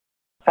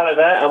Hello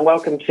there, and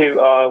welcome to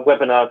our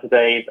webinar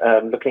today,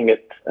 looking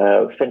at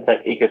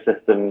fintech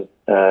ecosystems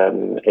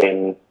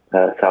in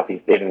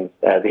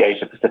the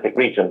Asia Pacific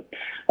region.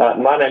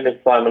 My name is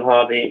Simon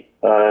Hardy,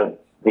 the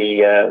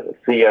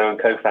CEO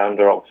and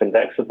co-founder of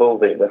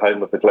Findexable, the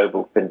home of the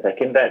Global FinTech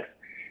Index,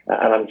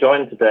 and I'm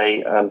joined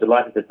today, I'm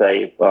delighted to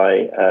say,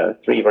 by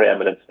three very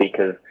eminent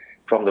speakers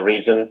from the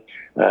region.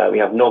 We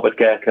have Norbert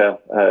Gerke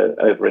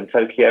over in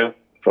Tokyo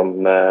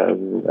from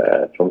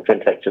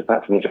FinTech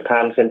Japan, from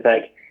Japan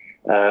FinTech.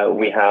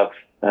 We have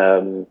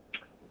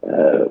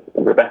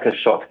Rebecca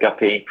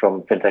Schott-Guppy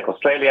from FinTech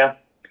Australia,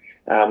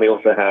 and we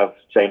also have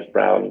James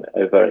Brown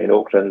over in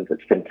Auckland at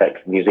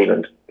FinTech New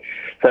Zealand.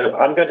 So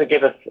I'm going to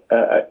give us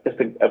just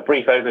a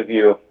brief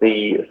overview of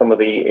some of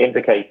the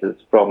indicators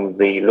from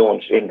the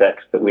launch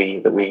index that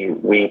we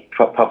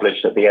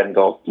published at the end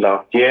of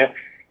last year.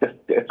 Just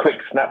a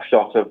quick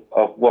snapshot of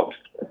what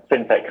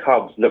fintech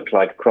hubs look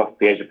like across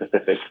the Asia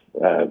Pacific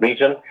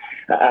region,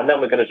 and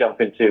then we're going to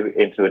jump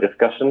into a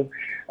discussion.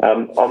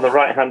 On the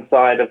right hand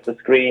side of the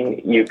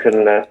screen, you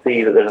can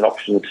see that there's an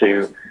option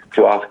to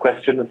ask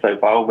questions, so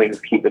by all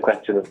means keep the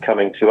questions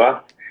coming to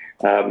us.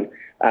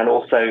 And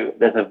also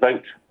there's a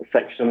vote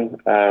section.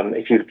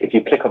 If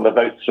you click on the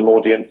votes from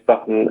audience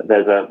button,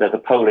 there's a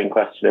polling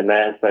question in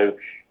there, so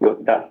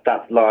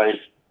that's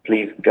live.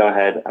 Please go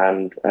ahead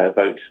and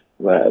vote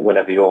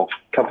whenever you're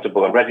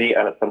comfortable and ready,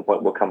 and at some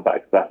point we'll come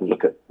back to that and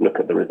look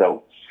at the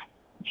results.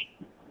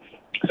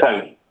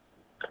 So,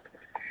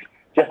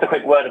 just a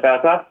quick word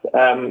about us.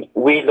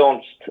 We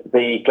launched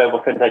the Global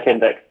FinTech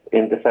Index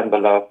in December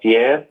last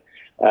year.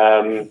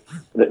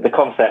 The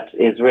concept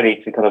is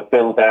really to kind of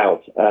build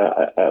out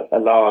a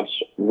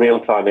large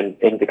real-time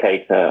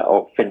indicator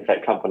of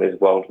fintech companies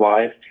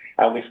worldwide,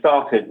 and we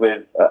started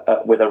with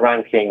a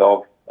ranking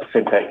of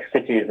fintech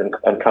cities and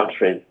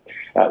countries,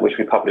 which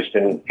we published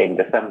in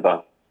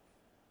December.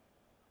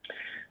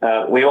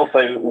 We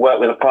also work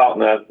with a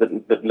partner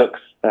that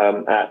looks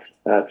at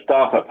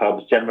startup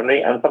hubs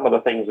generally, and some of the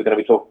things we're going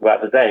to be talking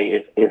about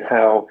today is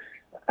how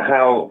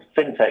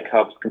fintech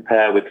hubs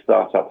compare with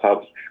startup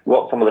hubs,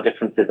 what some of the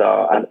differences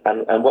are,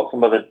 and what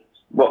the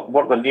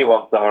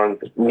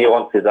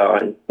nuances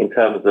are in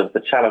terms of the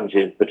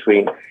challenges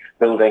between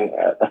building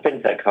a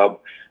fintech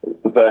hub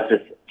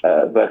versus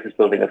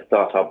building a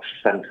startup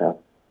center.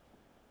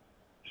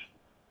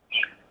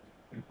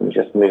 Let me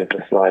just move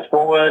the slide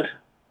forward.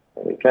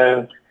 There we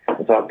go.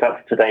 So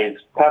that's today's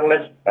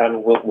panelists,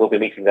 and we'll be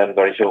meeting them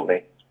very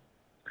shortly.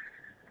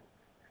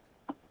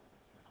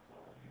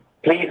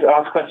 Please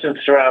ask questions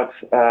throughout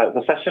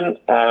the session.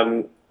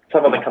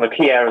 Some of the kind of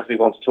key areas we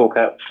want to talk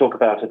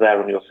about are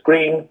there on your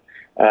screen.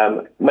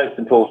 Most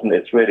important,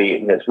 it's really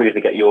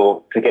to get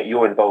your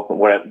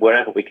involvement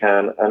wherever we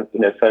can, and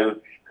so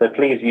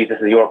please use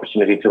this as your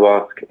opportunity to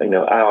ask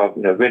our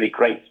really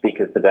great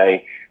speakers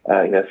today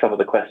some of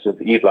the questions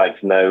that you'd like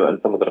to know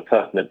and some of that are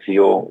pertinent to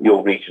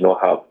your region or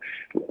hub.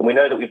 We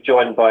know that we've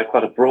joined by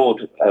quite a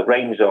broad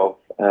range of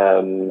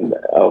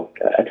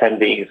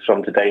attendees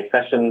from today's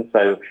session,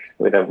 so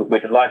we're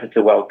delighted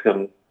to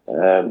welcome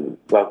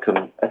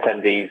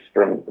attendees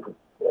from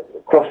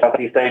across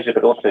Southeast Asia,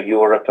 but also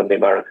Europe and the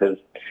Americas.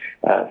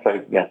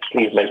 So yeah,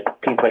 please make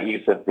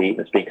use of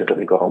the speakers that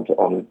we've got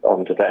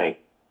on today.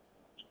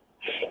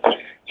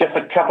 Just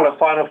a couple of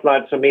final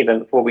slides from me then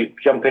before we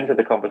jump into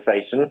the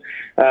conversation.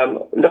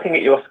 Looking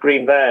at your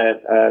screen there,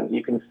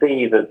 you can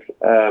see that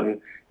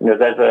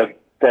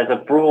there's a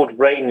broad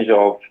range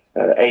of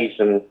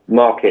Asian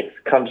markets,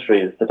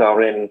 countries that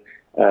are in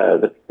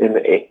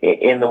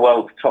the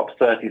world's top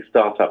 30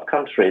 startup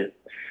countries.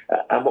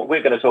 And what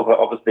we're going to talk about,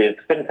 obviously, is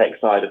the fintech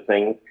side of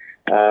things.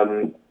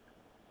 And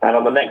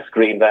on the next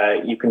screen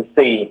there, you can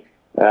see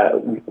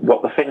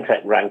what the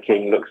fintech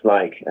ranking looks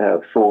like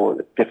for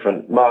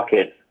different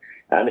markets.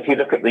 And if you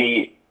look at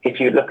the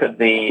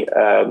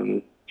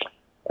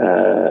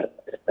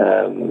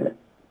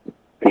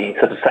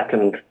sort of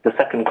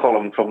second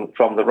column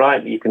from the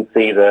right, you can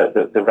see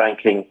the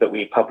rankings that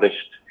we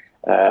published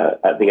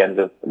at the end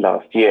of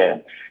last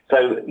year.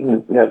 So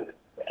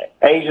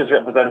Asia is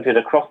represented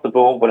across the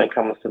board when it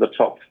comes to the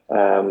top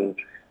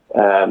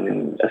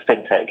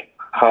fintech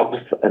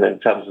hubs, and in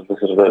terms of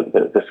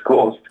the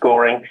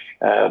scoring,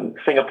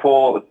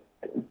 Singapore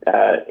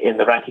in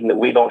the ranking that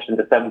we launched in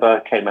December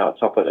came out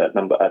top at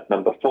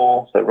number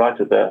 4, so right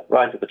at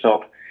the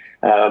top.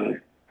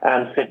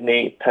 And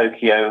Sydney,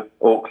 Tokyo,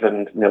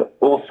 Auckland,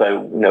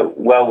 also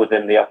well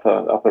within the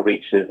upper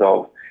reaches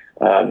of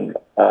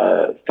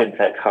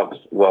fintech hubs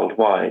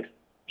worldwide.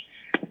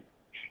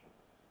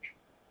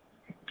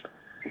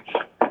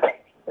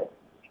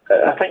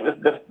 I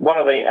think that one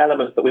of the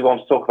elements that we want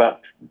to talk about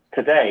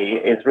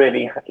today is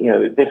really,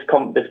 this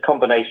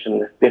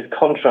combination, this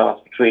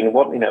contrast between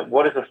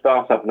what is a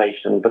startup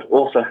nation, but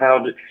also how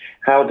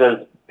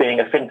does being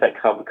a fintech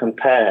hub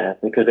compare?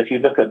 Because if you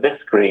look at this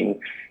screen,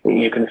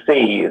 you can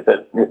see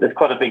that there's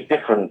quite a big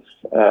difference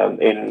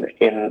in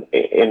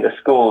the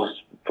scores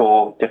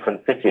for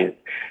different cities.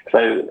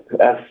 So,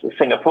 as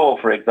Singapore,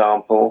 for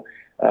example,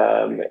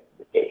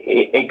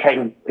 it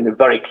came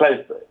very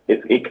close.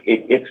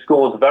 It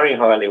scores very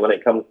highly when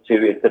it comes to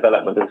its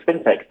development as a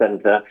fintech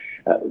centre,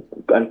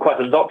 and quite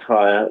a lot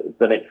higher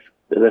than its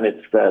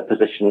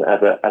position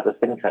as a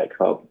fintech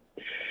hub.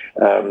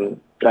 Than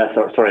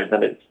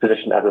its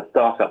position as a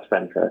startup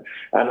centre,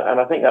 and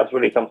I think that's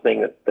really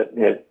something that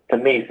to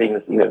me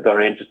seems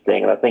very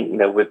interesting. And I think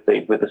with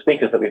the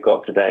speakers that we've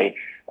got today,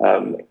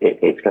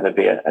 it's going to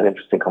be an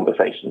interesting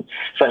conversation.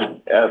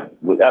 So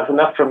that's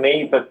enough from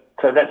me. But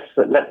so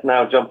let's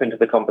now jump into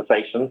the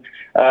conversation.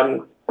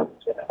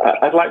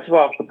 I'd like to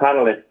ask the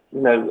panelists,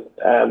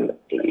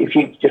 if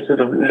you just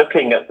sort of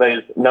looking at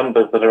those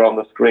numbers that are on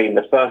the screen,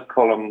 the first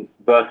column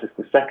versus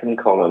the second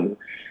column,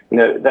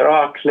 there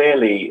are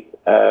clearly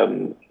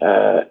sort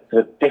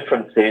of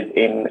differences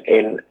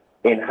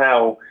in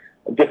how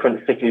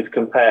different cities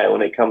compare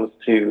when it comes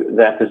to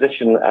their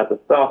position as a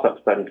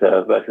startup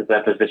centre versus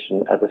their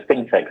position as a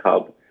fintech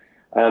hub.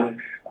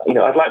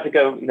 I'd like to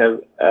go,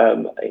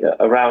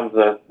 around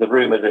the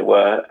room, as it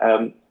were.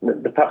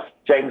 Perhaps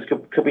James,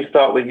 could we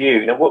start with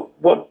you?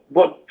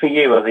 What for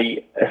you are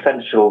the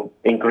essential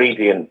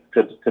ingredients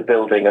to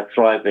building a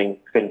thriving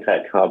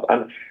fintech hub?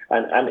 And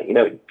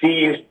do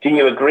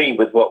you agree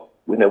with what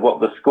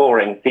the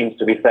scoring seems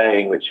to be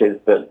saying, which is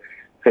that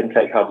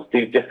fintech hubs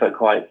do differ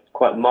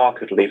quite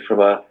markedly from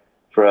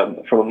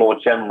a more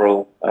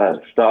general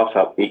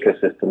startup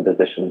ecosystem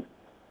position?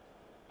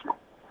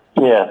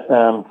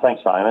 Yeah,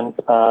 thanks, Simon.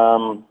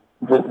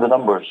 The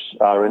numbers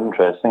are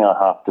interesting, I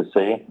have to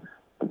say.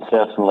 But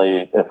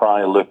certainly, if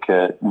I look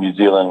at New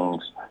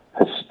Zealand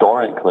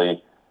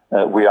historically,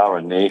 we are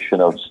a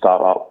nation of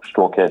startup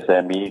stroke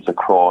SMEs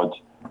across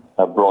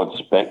a broad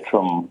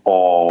spectrum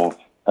of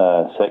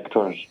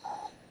sectors.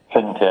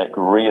 FinTech,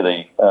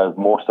 really, as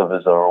most of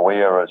us are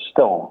aware, is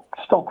still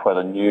quite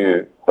a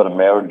new but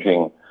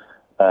emerging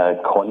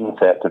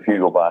concept. If you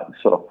go back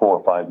sort of 4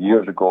 or 5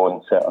 years ago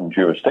in certain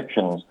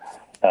jurisdictions,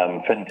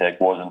 FinTech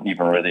wasn't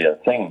even really a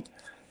thing.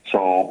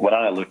 So when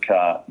I look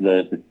at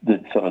the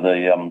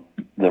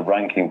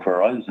ranking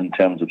for us in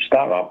terms of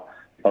startup,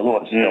 although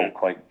it's still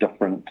quite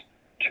different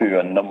to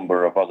a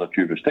number of other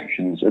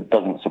jurisdictions, it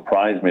doesn't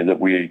surprise me that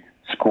we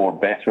score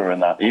better in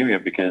that area,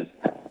 because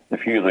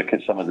if you look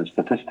at some of the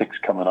statistics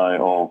coming out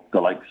of the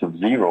likes of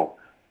Xero,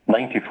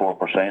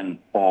 94%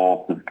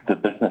 of the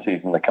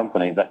businesses and the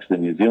companies actually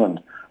in New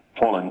Zealand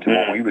fall into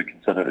what we would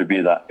consider to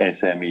be that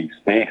SME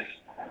space.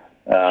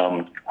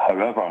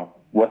 However,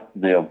 with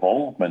the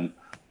involvement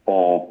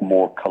of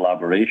more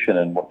collaboration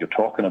and what you're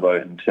talking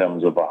about in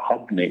terms of a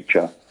hub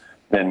nature,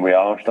 then we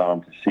are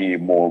starting to see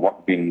more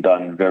work being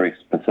done very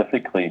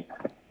specifically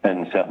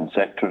in certain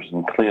sectors.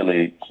 And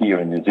clearly here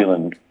in New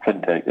Zealand,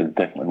 FinTech is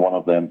definitely one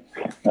of them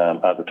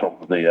at the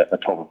top of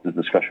the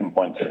discussion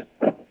points.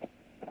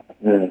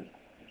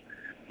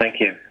 Thank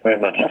you very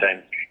much,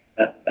 James.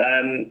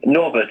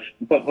 Norbert,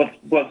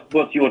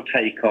 what's your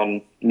take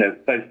on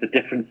both the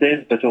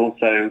differences, but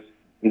also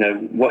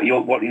what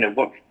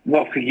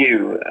for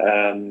you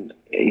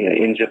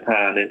in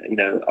Japan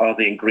are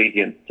the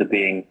ingredients to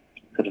being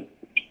sort of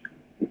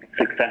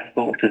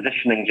successful,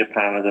 positioning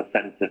Japan as a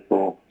centre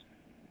for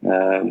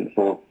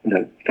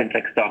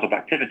fintech startup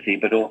activity,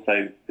 but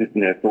also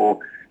for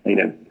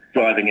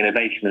driving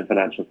innovation in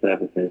financial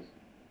services.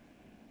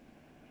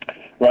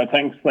 Right.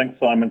 Thanks,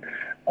 Simon.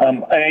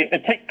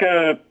 I take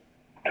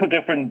two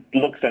different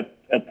looks at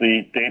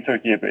the data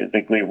here,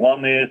 basically.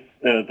 One is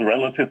the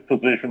relative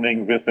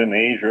positioning within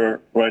Asia,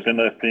 right?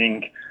 And I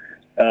think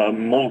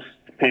most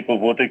people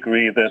would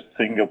agree that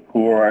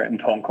Singapore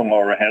and Hong Kong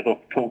are ahead of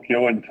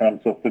Tokyo in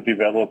terms of the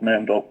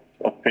development of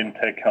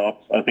fintech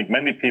hubs. I think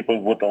many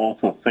people would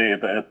also say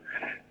that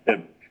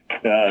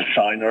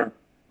China,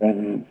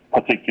 in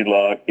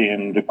particular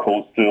in the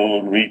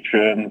coastal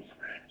regions,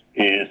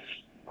 is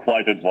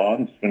quite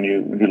advanced when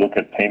you look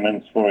at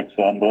payments, for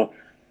example.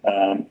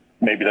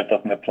 Maybe that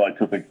doesn't apply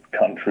to the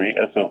country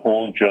as a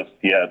whole just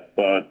yet,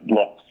 but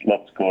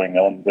lots going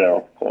on there,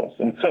 of course.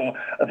 And so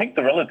I think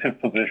the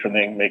relative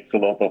positioning makes a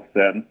lot of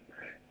sense.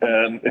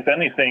 If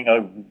anything,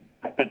 I'm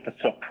a bit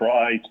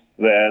surprised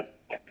that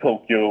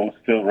Tokyo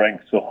still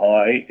ranks so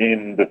high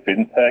in the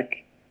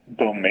fintech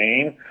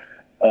domain.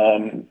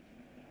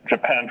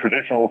 Japan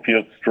traditionally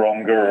feels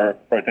stronger,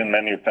 right, in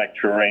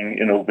manufacturing,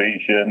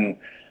 innovation,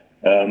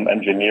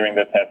 engineering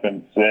that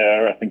happens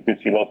there. I think we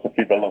see lots of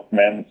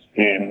developments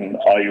in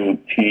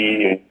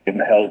IoT, in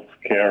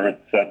healthcare,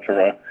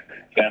 etc.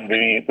 And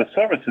the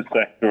services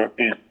sector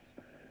is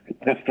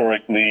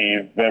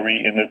historically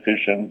very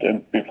inefficient.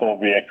 And before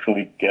we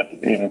actually get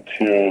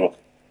into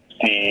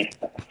the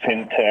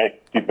fintech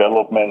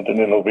development and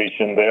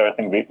innovation there, I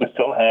think we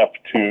still have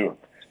to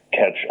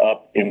catch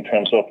up in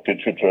terms of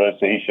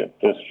digitalization.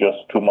 There's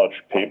just too much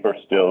paper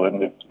still,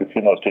 and if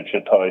you're not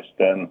digitized,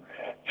 then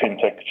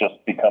fintech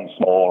just becomes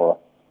more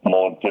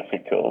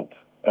difficult.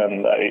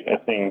 And I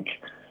think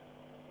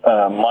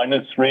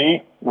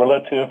 -3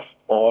 relative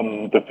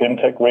on the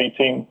fintech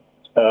rating,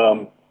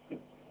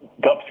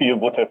 gut feel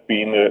would have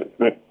been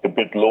a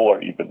bit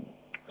lower even.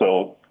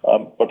 So,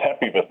 but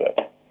happy with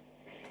that.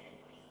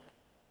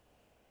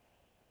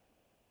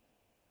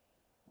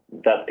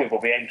 that people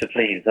will be able to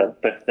please.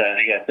 But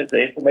yes,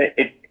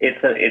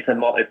 it's a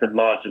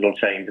marginal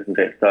change, isn't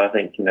it? So I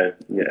think I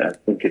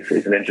think it's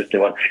an interesting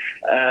one.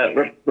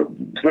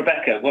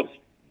 Rebecca,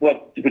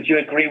 what would you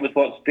agree with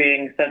what's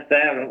being said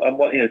there? And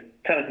what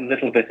tell us a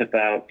little bit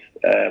about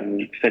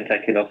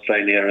FinTech in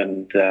Australia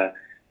and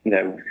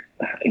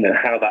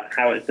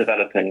how it's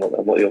developing.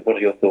 What are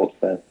your thoughts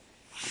there?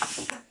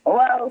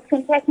 Well,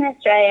 FinTech in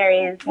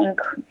Australia is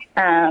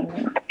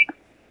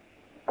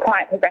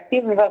quite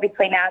progressive. We've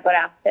obviously now got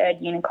our third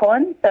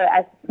unicorn. So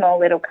as a small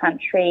little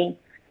country,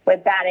 we're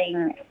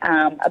batting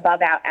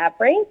above our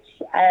average.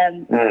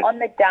 On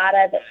the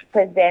data that's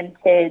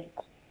presented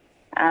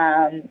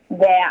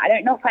there, I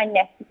don't know if I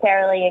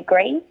necessarily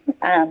agree.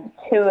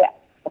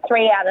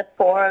 3 out of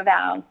 4 of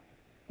our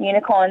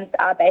unicorns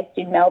are based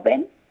in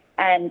Melbourne,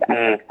 and I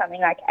think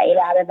something like 8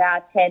 out of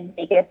our 10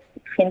 biggest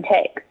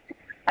FinTechs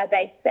are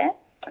based there.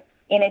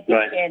 In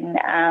addition,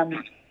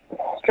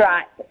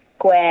 Stripe,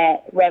 Square,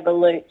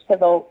 Revolut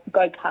have all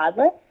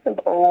cardless, have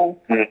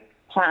all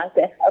housed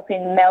their stuff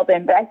in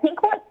Melbourne. But I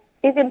think what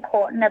is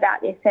important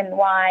about this and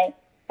why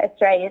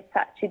Australia is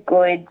such a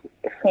good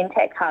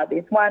FinTech hub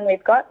is, one,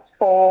 we've got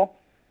 4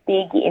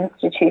 big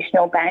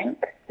institutional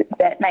banks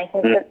that make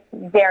us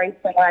very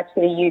similar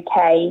to the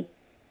UK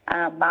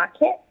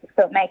market.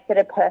 So it makes it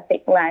a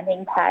perfect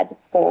landing pad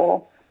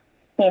for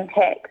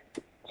FinTechs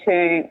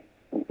to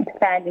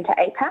expand into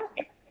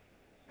APAC,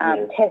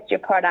 test your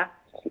product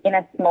in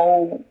a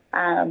small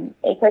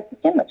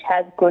ecosystem which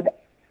has good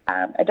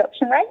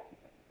adoption rates.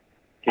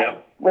 Yeah.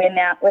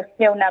 We're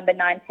still number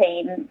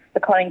 19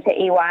 according to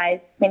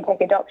EY's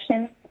FinTech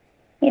Adoption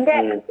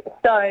Index.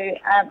 So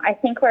I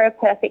think we're a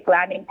perfect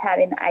landing pad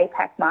in the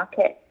APAC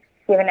market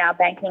given our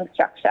banking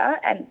structure,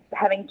 and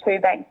having 2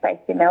 banks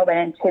based in Melbourne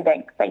and 2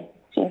 banks based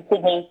in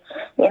Sydney,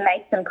 it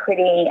makes them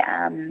pretty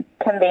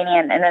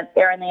convenient, and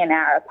they're only an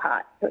hour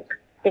apart. So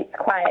it's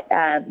quite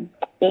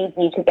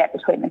easy to get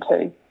between the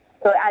 2.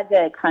 So as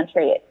a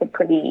country, it's a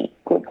pretty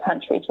good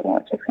country to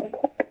launch a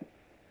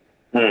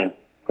FinTech.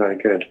 Very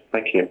good,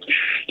 thank you.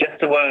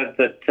 Just a word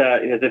that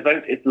the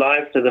vote is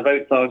live, so the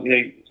votes are.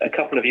 A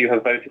couple of you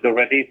have voted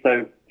already,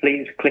 so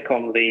please click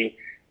on the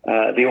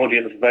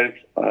audience vote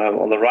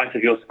on the right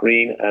of your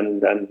screen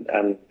and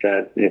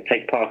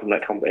take part in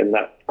that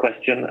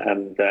question,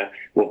 and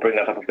we'll bring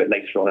that up a bit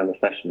later on in the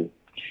session.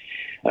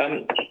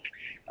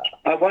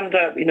 I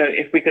wonder,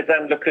 if we could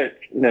then look at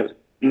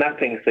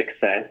mapping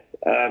success.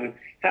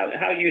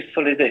 How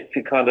useful is it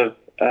to kind of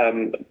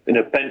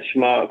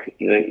benchmark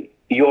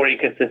your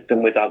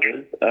ecosystem with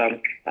others,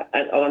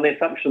 and on the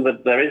assumption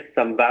that there is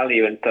some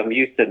value and some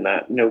use in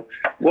that?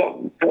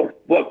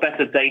 What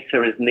better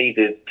data is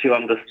needed to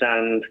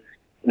understand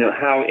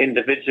how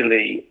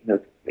individually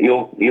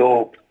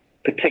your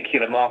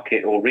particular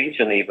market or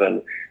region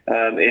even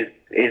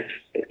is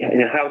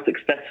how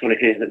successful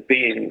it is at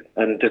being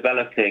and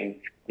developing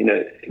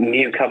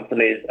new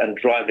companies and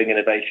driving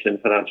innovation in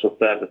financial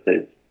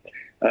services.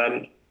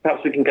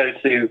 Perhaps we can go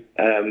to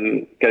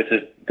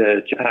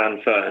Japan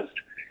first.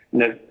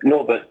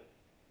 Norbert,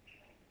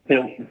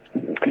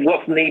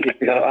 what's needed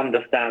to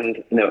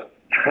understand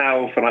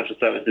how financial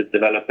services is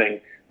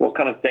developing? What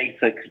kind of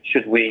data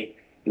should we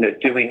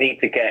do we need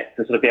to get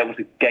to sort of be able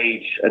to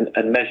gauge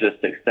and measure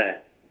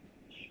success?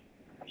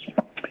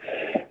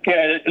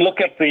 Yeah, look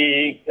at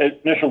the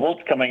initial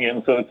votes coming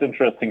in. So it's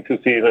interesting to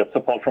see that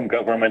support from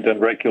government and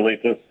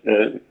regulators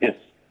is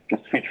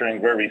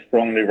featuring very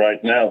strongly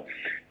right now.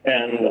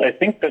 And I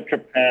think that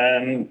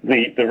Japan,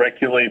 the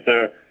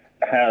regulator,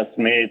 has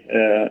made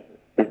a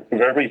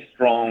very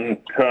strong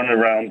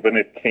turnaround when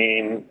it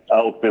came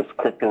out with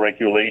crypto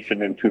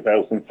regulation in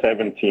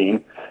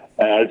 2017.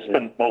 I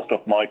spent most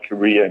of my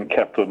career in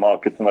capital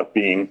markets, and I've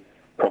been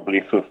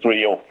probably through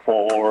 3 or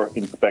 4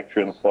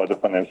 inspections by the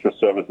Financial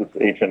Services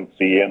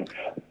Agency, and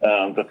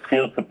that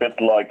feels a bit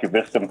like a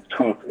wisdom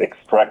tooth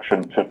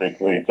extraction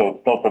typically, so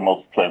it's not the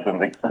most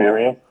pleasant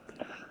experience.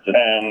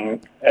 And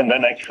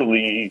then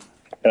actually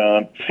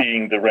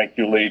seeing the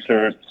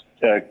regulators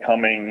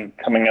coming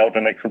out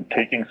and actually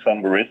taking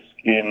some risk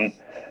in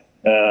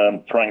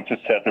trying to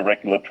set a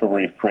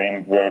regulatory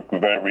framework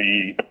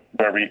very,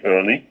 very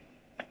early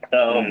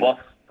was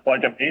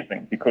quite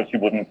amazing, because you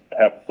wouldn't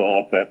have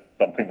thought that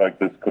something like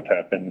this could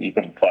happen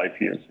even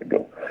 5 years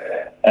ago.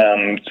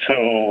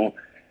 So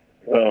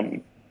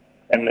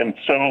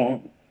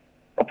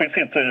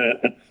obviously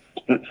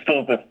it's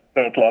still the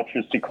 3rd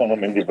largest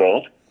economy in the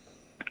world.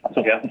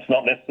 So it's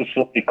not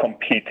necessarily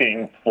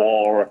competing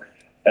for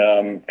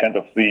kind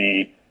of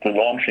the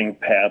launching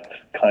pad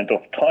kind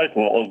of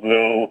title,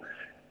 although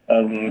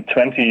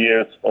 20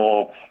 years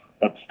of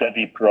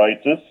steady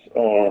prices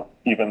or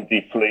even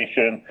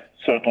deflation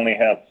certainly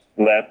has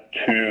led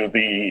to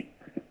the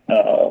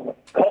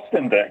cost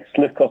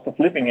of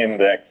living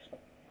index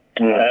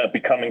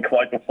becoming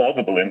quite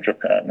affordable in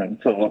Japan. And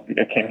so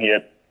I came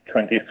here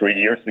 23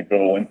 years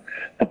ago, and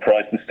the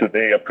prices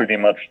today are pretty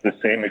much the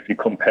same if you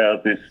compare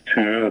this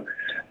to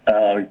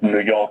New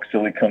York,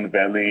 Silicon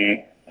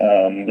Valley,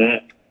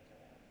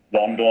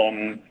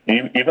 London,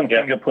 even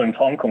Singapore and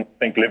Hong Kong, I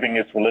think living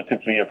is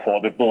relatively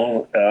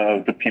affordable.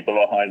 The people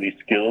are highly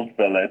skilled,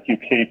 well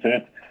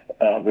educated.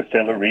 The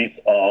salaries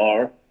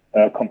are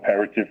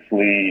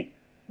comparatively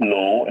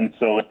low, and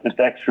so it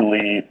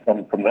actually,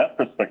 from that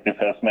perspective,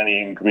 has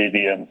many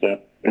ingredients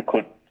that it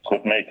could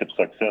make it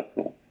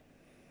successful.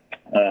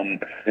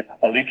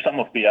 I'll leave some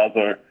of the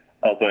other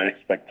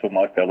aspects to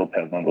my fellow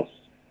panel members.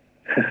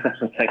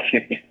 Thank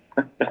you.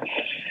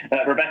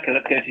 Rebecca,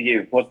 let's go to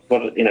you. What's it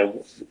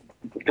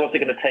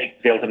going to take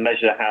to be able to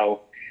measure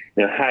how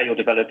you're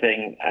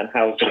developing and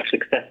how sort of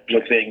successful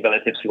you're being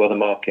relative to other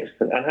markets,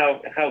 and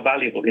how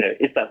valuable,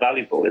 is that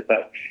valuable? Is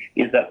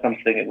that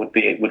something that would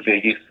be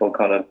a useful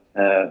kind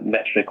of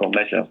metric or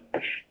measure?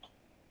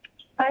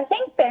 I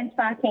think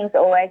benchmarking is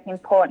always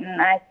important,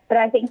 but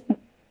I think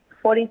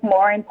what is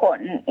more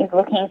important is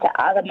looking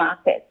to other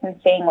markets and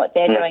seeing what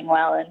they're doing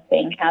well and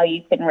seeing how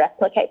you can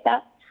replicate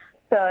that.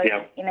 So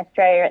in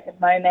Australia at the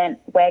moment,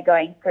 we're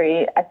going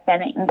through a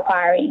Senate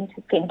inquiry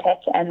into FinTech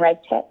and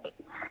RegTech.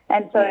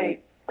 And so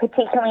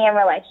particularly in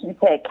relation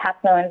to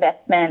capital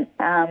investment,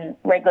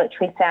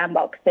 regulatory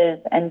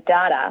sandboxes and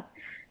data,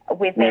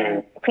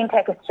 within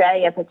FinTech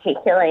Australia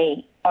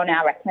particularly, on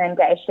our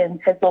recommendations,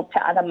 has looked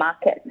to other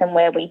markets and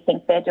where we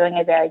think they're doing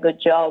a very good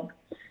job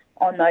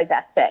on those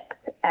aspects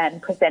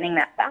and presenting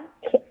that back.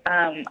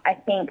 I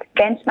think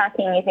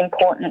benchmarking is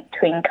important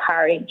to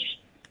encourage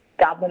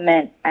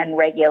government and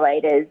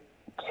regulators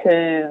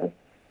to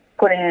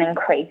put in an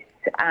increased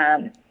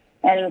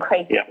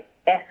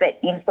effort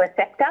into a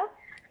sector.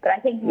 But I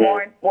think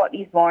what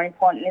is more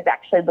important is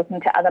actually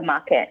looking to other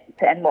markets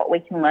and what we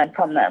can learn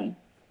from them.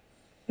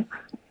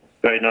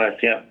 Very nice.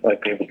 Yeah, I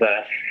agree with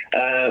that.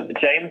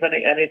 James,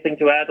 anything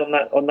to add on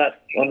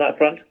that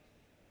front?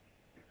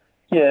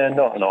 Yeah,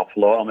 not an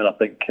awful lot. I mean, I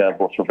think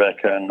both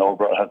Rebecca and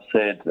Norbert have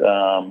said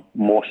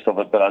most of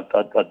it, but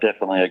I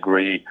definitely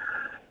agree.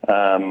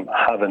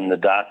 Having the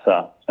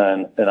data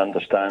and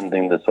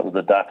understanding the sort of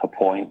the data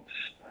points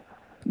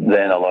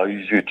then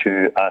allows you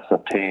to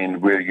ascertain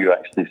where you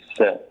actually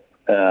sit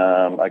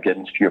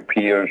against your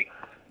peers,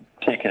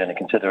 taking into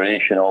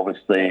consideration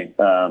obviously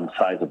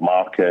size of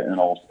market and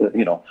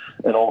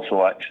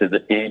also actually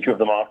the age of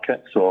the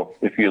market. So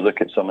if you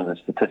look at some of the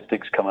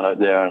statistics coming out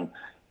there, and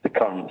the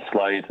current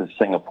slide is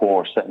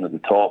Singapore sitting at the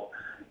top.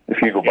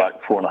 If you go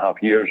back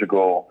 4.5 years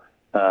ago,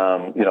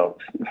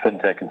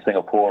 FinTech in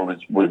Singapore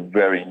was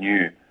very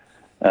new,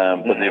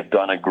 but they've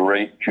done a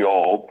great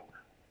job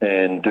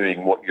in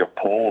doing what your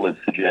poll is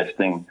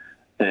suggesting.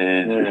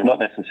 It's not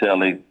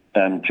necessarily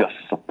just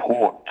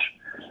support.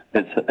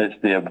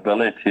 It's the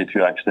ability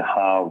to actually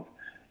have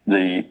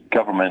the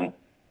government,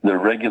 the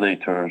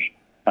regulators,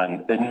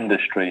 and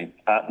industry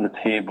at the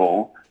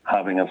table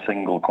having a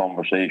single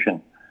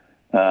conversation.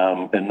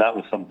 And that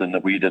was something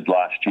that we did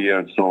last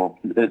year. So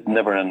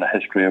never in the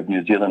history of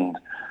New Zealand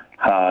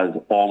has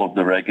all of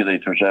the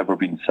regulators ever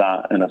been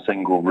sat in a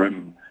single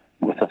room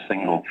with a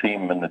single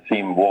theme. And the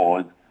theme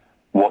was,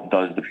 what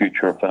does the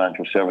future of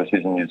financial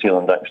services in New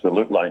Zealand actually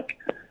look like?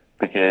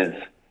 Because,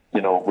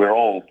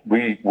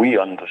 we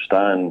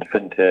understand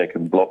FinTech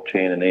and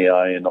blockchain and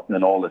AI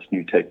and all this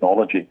new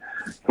technology.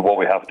 But what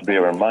we have to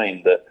bear in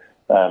mind that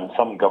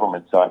some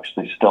governments are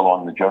actually still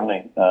on the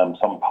journey.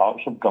 Some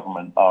parts of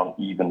government aren't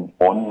even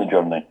on the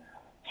journey.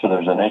 So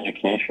there's an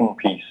education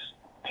piece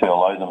to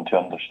allow them to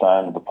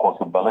understand the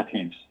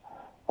possibilities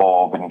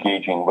of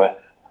engaging with,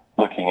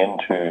 looking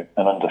into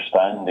and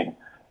understanding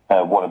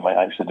what it might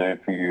actually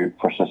do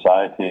for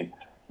society,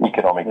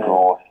 economic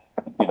growth,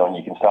 and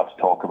you can start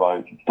to talk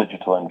about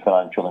digital and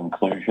financial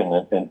inclusion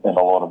in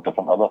a lot of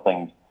different other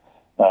things.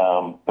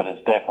 But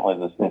it's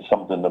definitely it's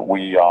something that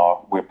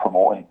we're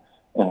promoting.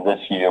 And this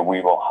year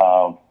we will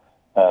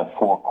have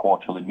 4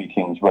 quarterly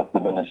meetings with the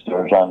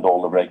ministers and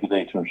all the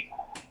regulators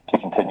to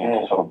continue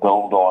to sort of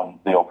build on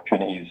the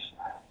opportunities,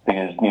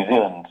 because New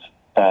Zealand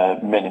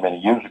many, many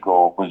years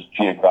ago was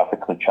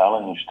geographically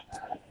challenged,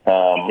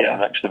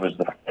 and actually was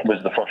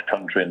the first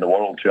country in the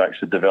world to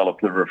actually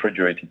develop the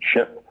refrigerated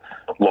ship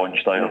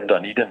launched out of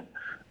Dunedin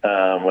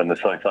in the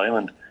South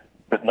Island.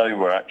 But now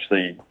we're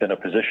actually in a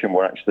position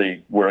where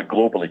we're a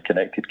globally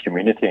connected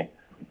community.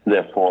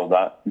 Therefore,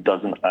 that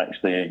doesn't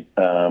actually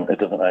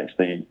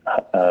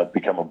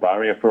become a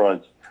barrier for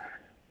us.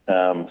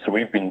 So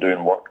we've been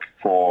doing work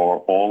for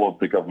all of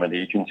the government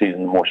agencies,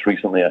 and most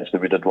recently, actually,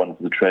 we did one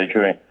for the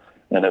Treasury,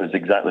 and it was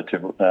exactly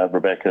to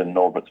Rebecca and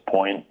Norbert's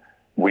point.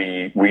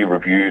 We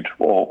reviewed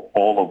all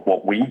of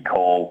what we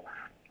call,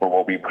 or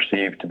what we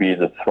perceive to be,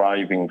 the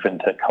thriving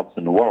FinTech hubs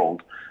in the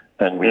world,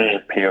 and we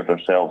paired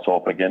ourselves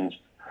off against.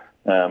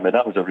 And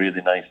that was a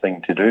really nice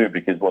thing to do,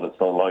 because what it's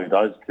allowed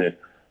us to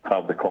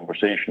have the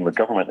conversation with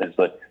government is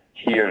that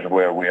here's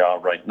where we are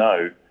right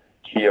now,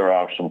 here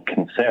are some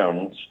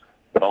concerns,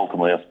 but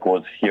ultimately, I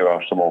suppose, here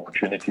are some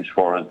opportunities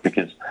for us,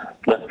 because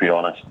let's be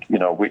honest,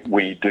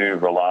 we do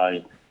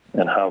rely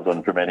and have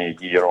done for many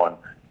a year on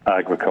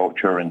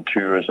agriculture and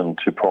tourism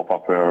to prop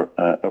up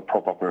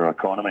our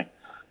economy.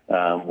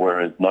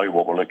 Whereas now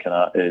what we're looking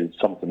at is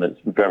something that's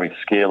very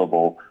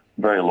scalable,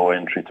 very low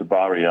entry to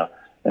barrier,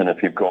 And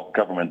if you've got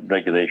government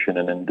regulation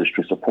and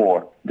industry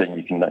support, then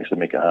you can actually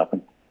make it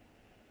happen.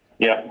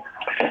 Yeah,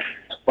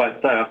 right.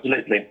 So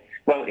absolutely.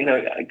 Well,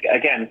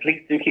 again,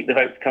 please do keep the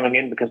votes coming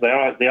in because they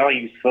are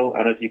useful,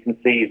 and as you can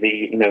see,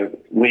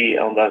 we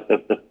on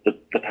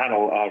the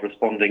panel are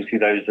responding to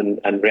those and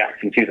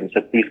reacting to them.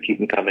 So please keep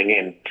them coming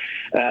in.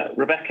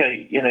 Rebecca,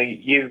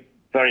 you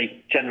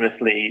very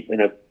generously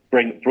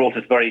brought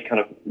us very kind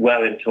of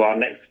well into our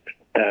next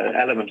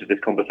element of this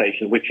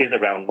conversation, which is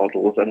around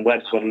models and where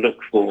does one look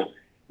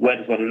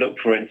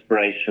for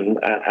inspiration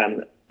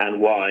and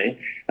why.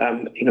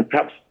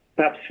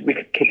 Perhaps we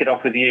could kick it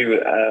off with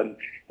you.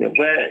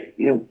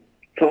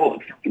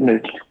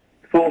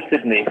 For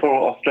Sydney,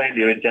 for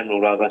Australia in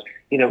general, rather,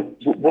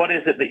 what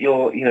is it that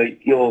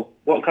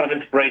what kind of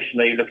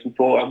inspiration are you looking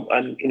for?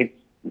 And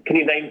can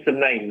you name some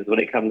names when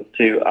it comes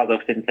to other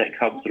fintech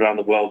hubs around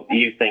the world that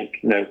you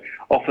think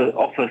offer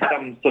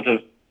some sort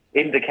of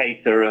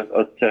indicator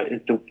as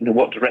to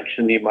what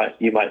direction you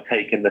might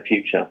take in the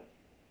future?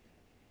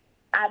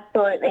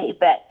 Absolutely,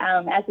 but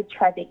as a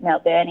tragic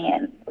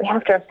Melburnian, we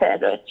have to refer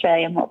to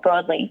Australia more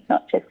broadly,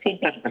 not just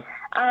Sydney.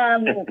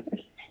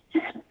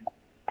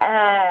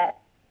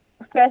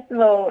 First of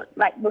all,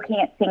 like looking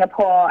at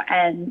Singapore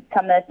and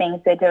some of the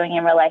things they're doing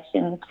in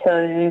relation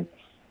to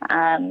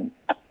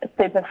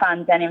super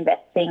funds and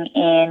investing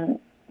in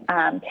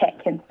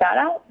tech and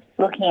startups,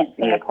 looking at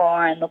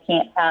Singapore and looking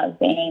at how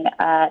being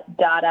a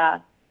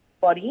data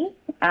body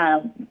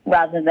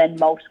rather than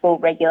multiple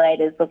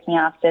regulators looking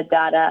after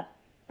data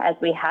as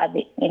we have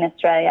in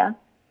Australia.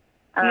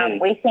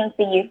 We think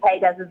the UK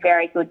does a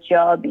very good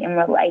job in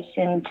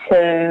relation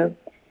to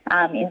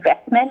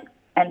investment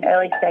and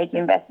early stage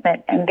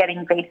investment and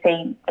getting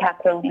VC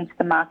capital into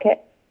the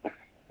market.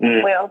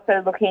 We're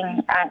also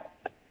looking at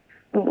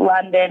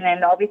London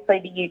and obviously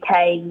the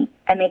UK,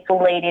 and this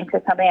will lead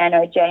into something I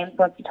know James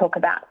wants to talk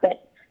about,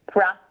 but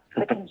for us,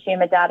 the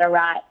consumer data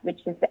right, which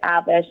is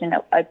our version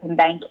of open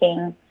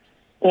banking,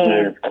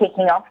 is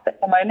kicking off at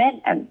the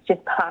moment and it's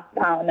just passed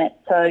Parliament.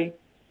 So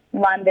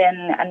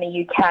London and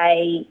the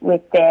UK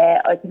with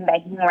their open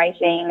banking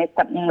regime is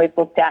something we've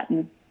looked at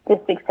and the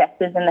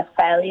successes and the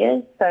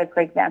failures. So,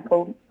 for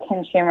example,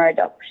 consumer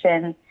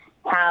adoption,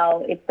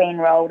 how it's been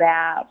rolled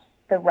out,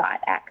 the right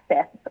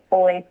access,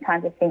 all these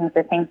kinds of things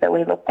are things that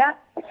we looked at.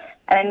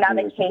 And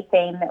another key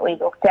theme that we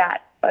looked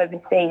at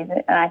overseas,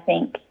 and I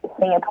think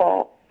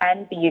Singapore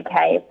and the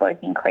UK have both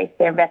increased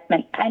their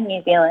investment, and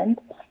New Zealand,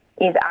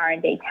 is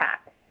R&D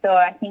tax. So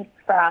I think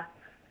for us,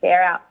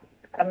 they're out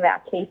some of our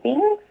key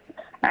things.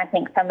 I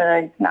think some of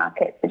those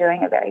markets are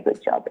doing a very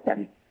good job with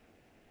them.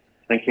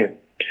 Thank you.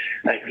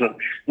 Excellent.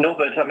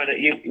 Norbert, I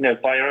mean,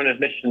 by your own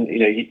admission,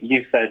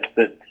 you said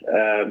that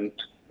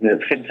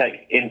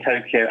fintech in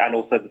Tokyo and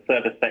also the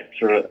service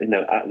sector,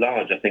 at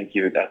large, I think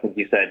you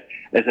said,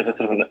 is at a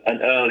sort of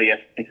an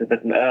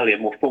earlier,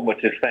 more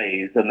formative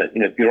phase, and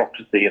that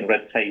bureaucracy and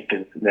red tape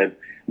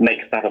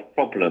makes that a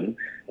problem.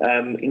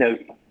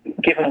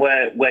 Given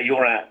where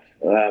you're at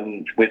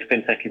with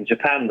fintech in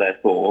Japan,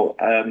 therefore.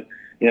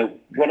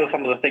 What are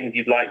some of the things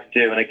you'd like to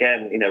do? And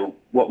again,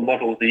 what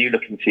models are you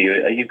looking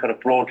to? Are you kind of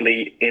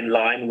broadly in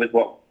line with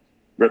what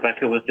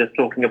Rebecca was just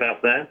talking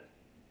about there?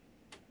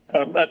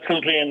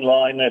 Absolutely in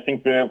line. I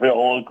think we're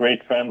all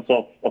great fans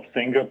of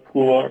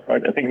Singapore.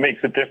 Right? I think it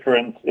makes a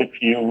difference if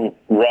you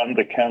run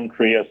the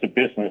country as a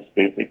business,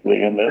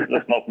 basically. And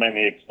there's not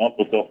many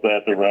examples of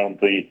that around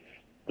the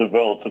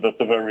world. So that's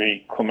a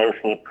very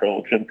commercial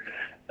approach. And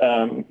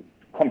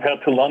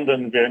compared to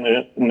London, we're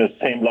in the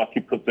same lucky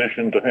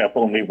position to have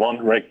only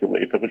one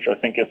regulator, which I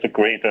think is a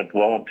great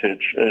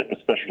advantage,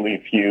 especially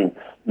if you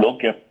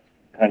look at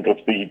kind of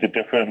the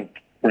different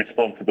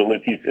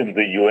responsibilities in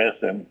the US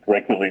and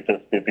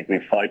regulators basically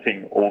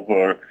fighting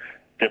over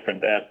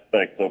different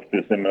aspects of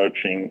this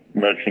emerging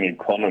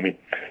economy.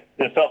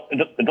 So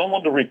I don't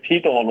want to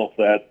repeat all of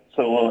that,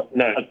 so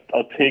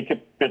I'll take a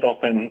bit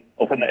of an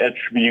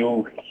edge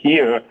view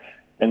here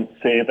and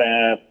say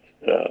that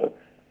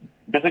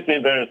basically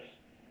there's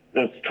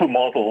two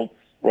models,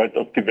 right,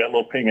 of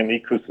developing an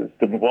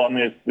ecosystem. One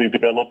is the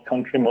developed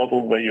country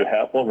model where you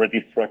have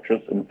already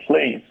structures in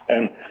place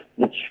and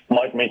which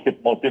might make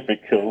it more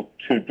difficult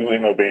to do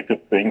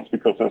innovative things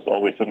because there's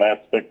always an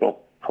aspect of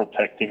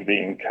protecting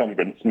the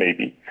incumbents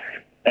maybe.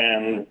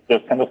 And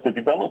there's kind of the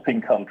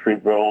developing country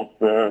world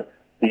where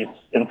these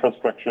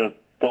infrastructures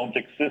don't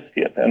exist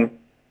yet. And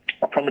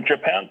from a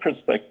Japan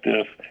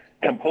perspective,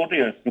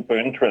 Cambodia is super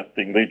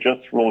interesting. They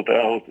just rolled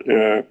out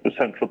a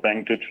central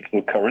bank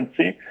digital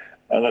currency.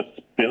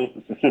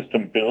 It's a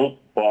system built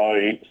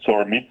by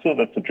Soromitsu,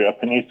 that's a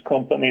Japanese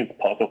company.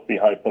 It's part of the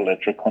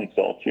Hyperledger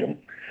Consortium.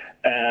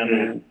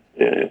 And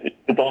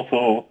it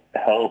also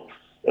helps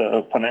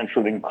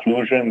financial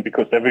inclusion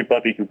because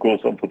everybody who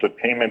goes onto the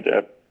payment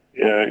app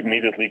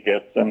immediately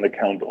gets an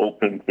account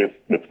opened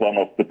with one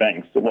of the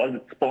banks. So while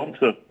it's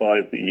sponsored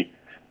by the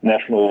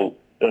National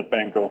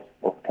Bank of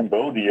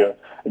Cambodia,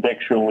 it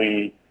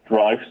actually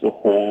drives the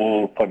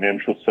whole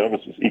financial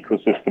services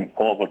ecosystem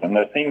forward. And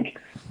I think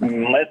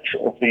much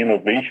of the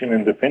innovation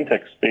in the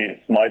fintech space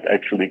might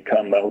actually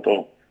come out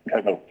of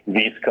kind of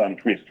these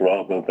countries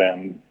rather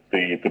than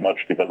the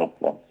much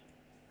developed ones.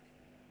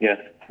 Yes.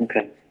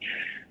 Okay.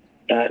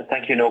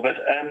 Thank you, Norbert.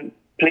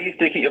 Please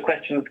do keep your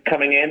questions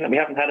coming in. We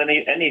haven't had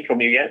any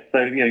from you yet,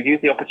 so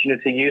use the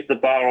opportunity. Use the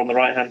bar on the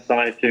right-hand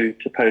side to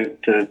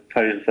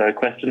pose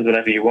questions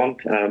whenever you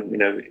want.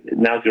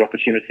 Now's your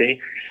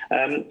opportunity.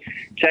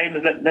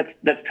 James,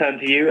 let's turn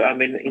to you. I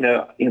mean,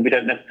 we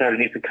don't necessarily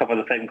need to cover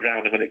the same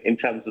ground in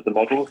terms of the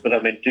models, but I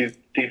mean, do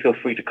feel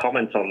free to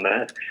comment on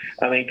that.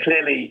 I mean,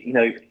 clearly,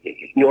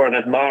 you're an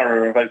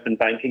admirer of open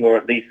banking, or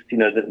at least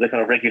the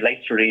kind of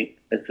regulatory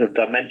sort of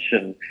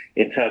dimension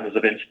in terms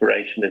of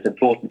inspiration is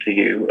important to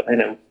you.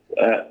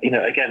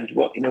 Again,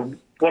 what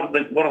are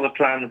the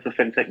plans for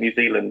FinTech New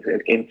Zealand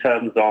in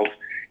terms of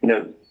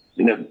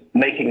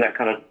making that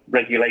kind of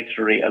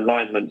regulatory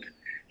alignment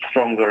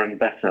stronger and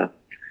better?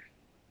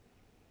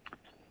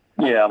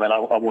 Yeah, I mean,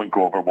 I won't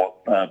go over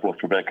what both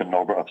Rebecca and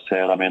Norbert have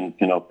said. I mean,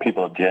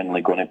 people are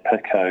generally going to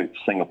pick out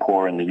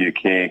Singapore and the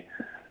UK,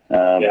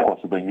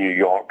 possibly New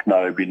York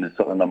now being the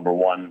sort of number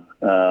one,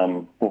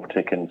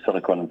 overtaking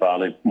Silicon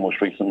Valley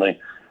most recently.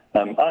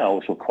 I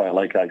also quite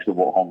like actually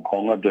what Hong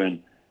Kong are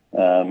doing.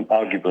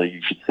 Arguably,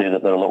 you could say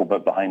that they're a little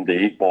bit behind the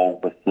eight ball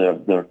with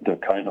their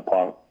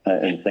counterpart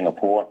in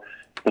Singapore,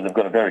 but they've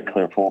got a very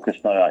clear focus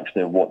now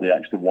actually of what they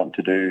actually want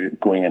to do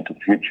going into the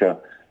future.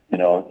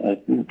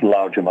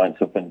 Large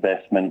amounts of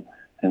investment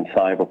in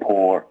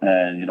Cyberport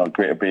and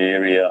Greater Bay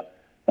Area,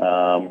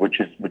 which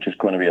is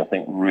going to be, I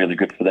think, really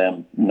good for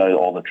them now that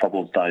all the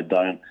troubles died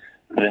down.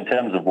 But in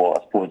terms of what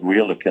I suppose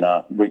we're looking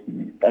at,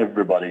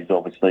 everybody's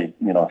obviously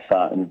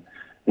sat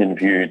and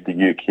viewed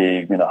the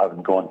UK,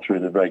 having gone through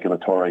the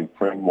regulatory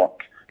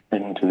framework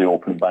into the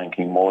open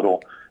banking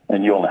model.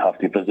 And you only have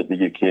to visit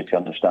the UK to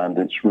understand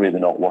it's really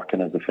not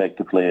working as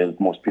effectively as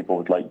most people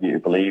would like you to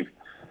believe.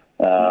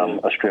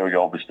 Australia,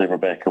 obviously,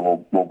 Rebecca,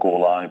 will go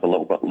live a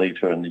little bit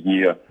later in the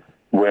year.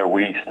 Where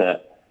we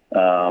sit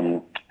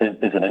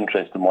is an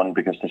interesting one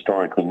because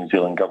historically New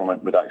Zealand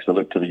government would actually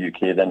look to the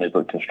UK, then they'd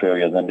look to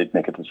Australia, then they'd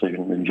make a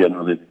decision, and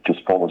generally they'd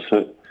just follow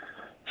suit.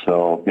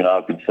 So,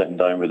 I've been sitting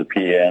down with the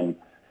PM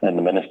and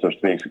the ministers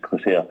to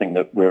basically say I think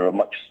that we're a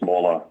much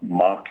smaller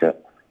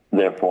market,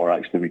 therefore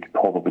actually we could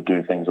probably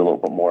do things a little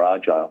bit more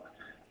agile.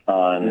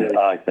 And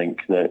I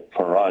think that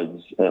for us,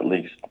 at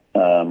least,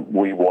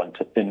 we want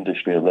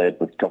industry-led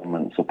with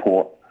government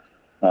support.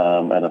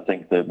 And I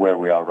think that where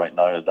we are right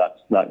now,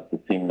 that's the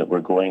theme that we're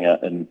going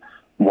at. And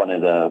one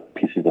of the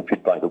pieces of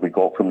feedback that we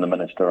got from the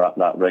minister at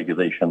that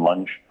regulation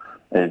lunch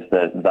is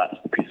that that's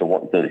the piece of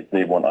work that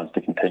they want us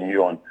to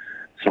continue on.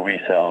 So we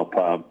set up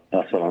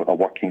a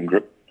working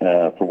group,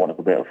 for want of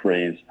a better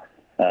phrase,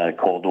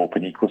 called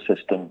Open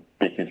Ecosystem,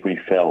 because we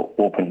felt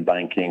open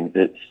banking,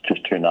 it's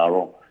just too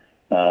narrow.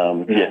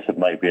 Yes, it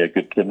might be a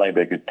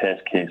good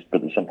test case,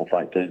 but the simple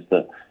fact is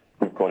that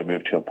we've got to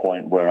move to a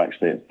point where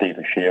actually it's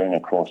data sharing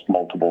across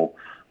multiple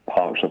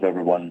parts of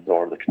everyone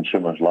or the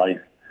consumer's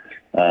life.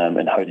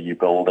 And how do you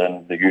build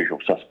in the usual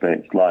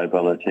suspects,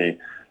 liability,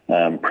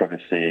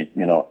 privacy,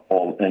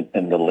 all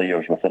in the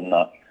layers within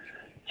that.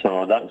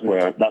 So that's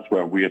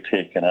where we're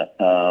taking it.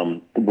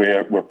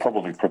 We're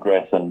probably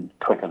progressing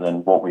quicker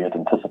than what we had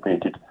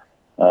anticipated.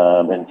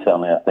 And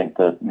certainly, I think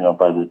that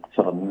by the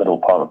sort of middle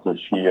part of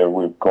this year,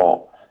 we've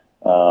got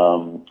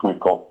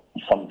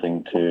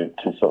something to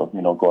sort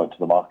of go out to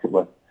the market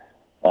with.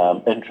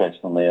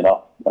 Interestingly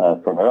enough,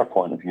 from our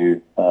point of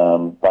view,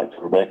 back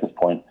to Rebecca's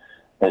point,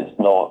 it's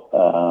not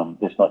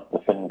the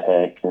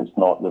FinTech, it's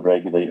not the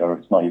regulator,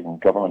 it's not even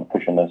government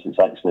pushing this. It's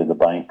actually the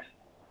banks,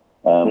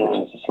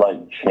 which is a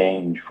slight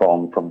change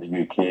from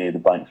the UK. The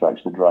banks are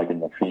actually dragging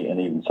their feet, and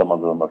even some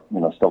of them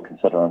are still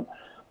considering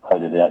how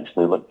do they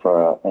actually look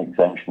for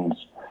exemptions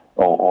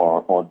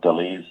or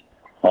delays.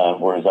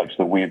 Whereas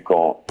actually we've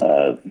got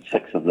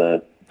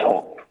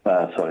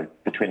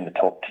between the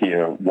top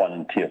tier 1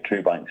 and tier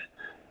 2 banks,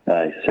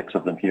 6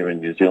 of them here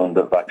in New Zealand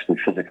that have actually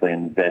physically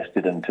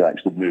invested into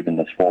actually moving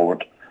this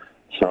forward.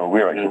 So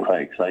we're actually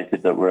quite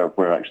excited that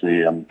we're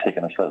actually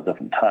taking a slightly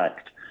different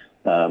tact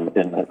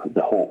in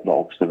the hope that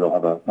obviously we'll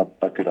have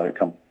a good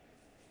outcome.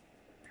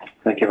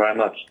 Thank you very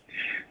much.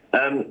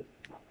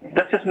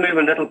 Let's just move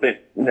a little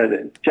bit.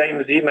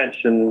 James, you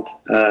mentioned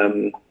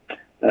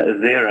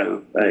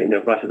zero,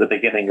 right at the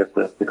beginning of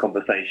the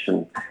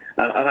conversation,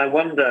 and I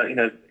wonder,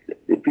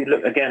 if you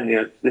look again,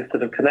 this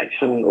sort of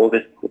connection or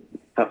this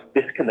perhaps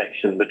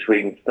disconnection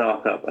between a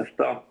startup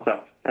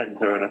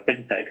centre and a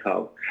FinTech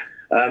hub.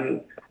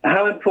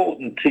 How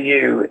important to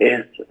you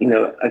is,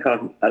 a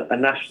kind of a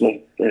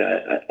national,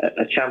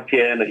 a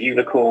champion, a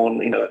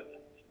unicorn,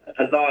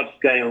 a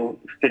large-scale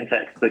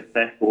FinTech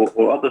success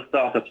or other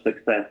startup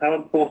success? How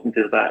important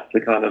is that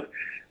to kind of,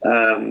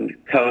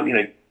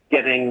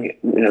 getting,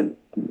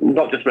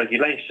 not just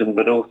regulation,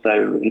 but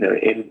also,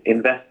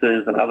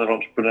 investors and other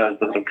entrepreneurs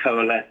that sort of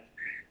coalesce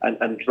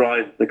and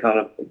drive the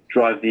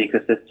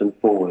ecosystem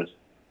forward?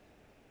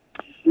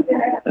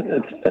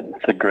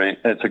 It's a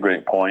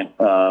great point,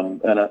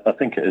 and I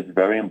think it is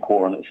very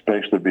important,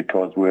 especially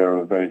because we're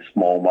a very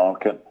small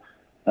market.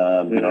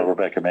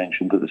 Rebecca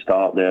mentioned at the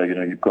start there,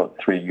 you've got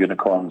 3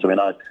 unicorns. I mean,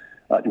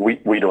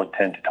 we don't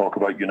tend to talk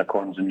about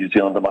unicorns in New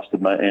Zealand, I must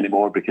admit,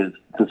 anymore, because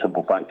the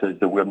simple fact is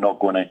that we're not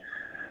going to,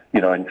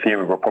 in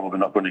theory, we're probably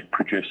not going to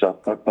produce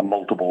a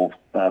multiple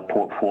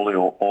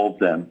portfolio of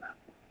them.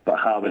 But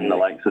having the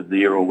likes of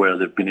Zero, where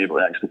they've been able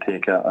to actually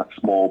take a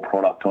small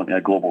product onto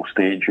a global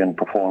stage and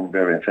perform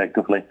very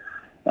effectively.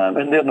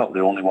 And they're not the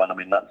only one. I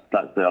mean,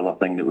 that's the other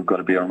thing that we've got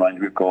to bear in mind.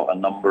 We've got a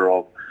number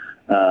of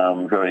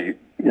very,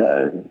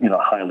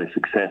 highly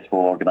successful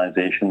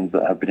organisations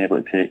that have been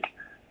able to take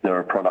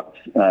their products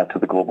to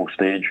the global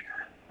stage.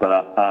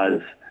 But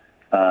as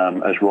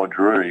Rod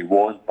Drury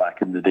was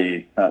back in the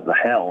day at the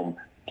helm,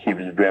 he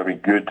was very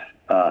good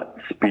at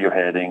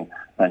spearheading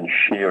and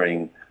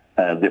sharing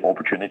the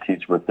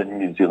opportunities within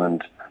New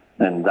Zealand.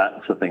 And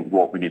that's, I think,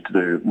 what we need to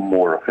do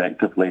more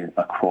effectively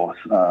across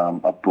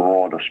a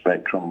broader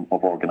spectrum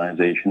of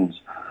organisations.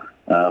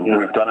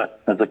 We've done it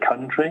as a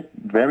country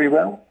very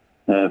well.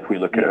 If we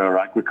look at our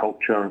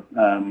agriculture,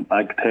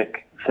 ag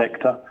tech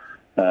sector,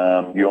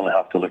 you only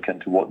have to look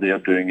into what they are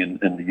doing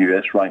in the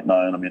US right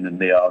now. And I mean, and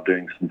they are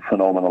doing some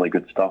phenomenally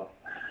good stuff.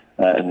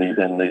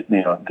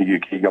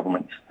 The UK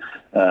government's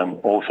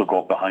also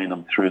got behind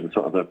them through the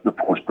sort of the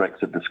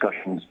post-Brexit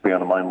discussions,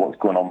 bearing in mind what's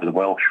going on with the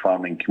Welsh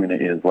farming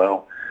community as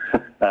well.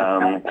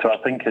 So I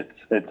think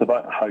it's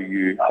about how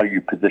you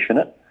position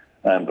it,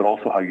 but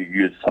also how you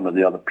use some of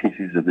the other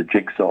pieces of the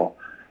jigsaw.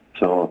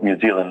 So New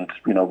Zealand,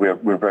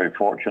 we're very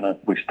fortunate.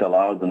 We still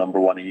are the number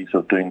one ease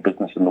of doing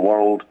business in the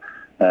world.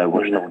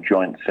 We're still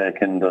joint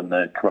second on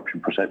the Corruption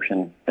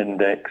Perception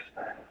Index.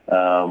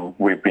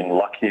 We've been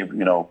lucky,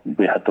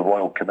 we had the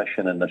Royal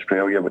Commission in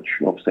Australia, which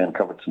obviously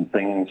uncovered some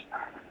things.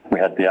 We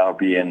had the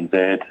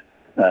RBNZ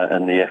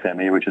and the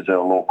FMA, which is our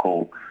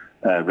local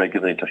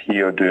regulator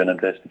here, do an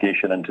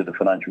investigation into the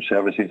financial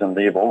services, and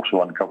they've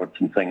also uncovered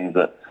some things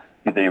that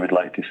they would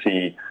like to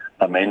see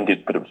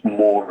amended, but it was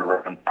more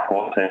around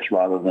process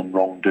rather than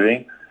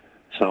wrongdoing.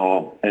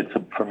 So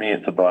for me,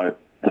 it's about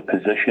the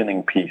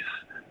positioning piece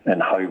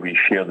and how we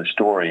share the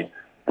story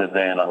that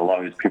then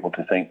allows people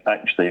to think,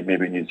 actually,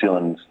 maybe New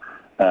Zealand's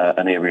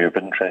an area of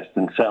interest.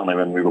 And certainly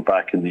when we were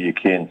back in the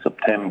UK in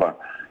September,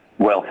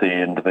 wealthy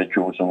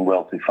individuals and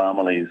wealthy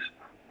families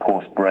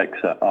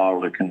post-Brexit are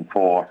looking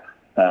for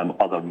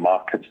other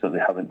markets that they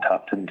haven't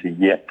tapped into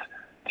yet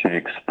to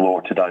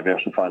explore, to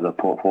diversify their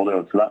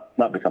portfolio. So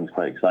that becomes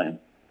quite exciting.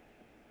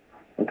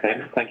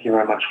 Okay, thank you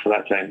very much for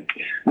that, James.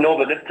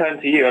 Norbert, let's turn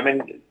to you. I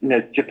mean,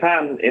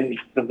 Japan, in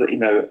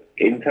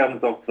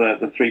terms of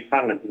the three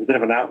panelists, is a bit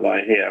of an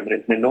outlier here. I mean,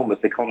 it's an enormous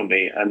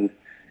economy and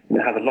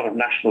it has a lot of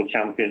national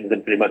champions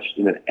in pretty much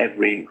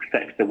every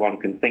sector one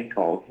can think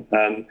of.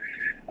 For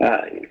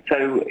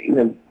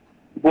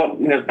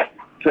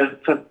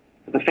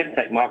the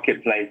fintech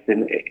marketplace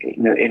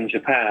in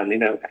Japan,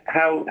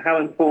 how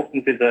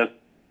important is a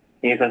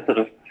sort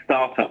of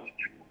startup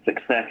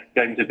success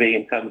going to be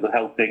in terms of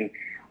helping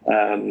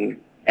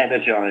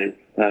energize,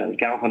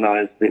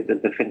 galvanize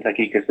the fintech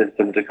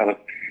ecosystem to kind of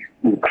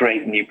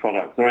create new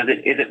products, or is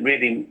it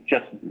really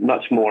just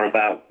much more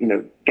about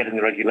getting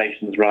the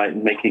regulations right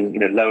and making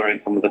lowering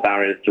some of the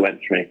barriers to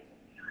entry?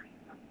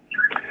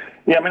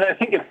 Yeah, I mean, I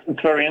think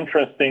it's very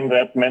interesting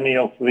that many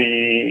of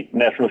the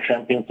national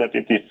champions that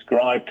you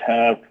described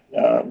have,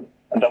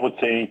 and I would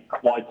say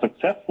quite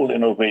successful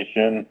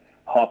innovation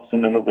hubs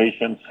and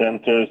innovation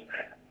centers,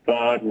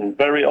 but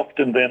very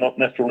often they're not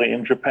necessarily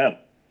in Japan.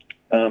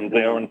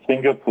 They are in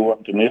Singapore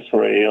and in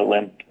Israel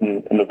and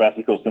in the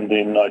West Coast in the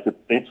United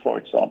States, for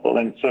example.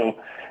 And so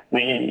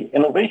the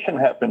innovation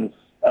happens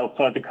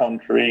outside the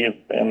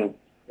country, and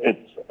it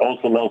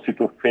also allows you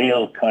to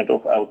fail kind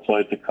of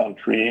outside the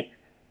country,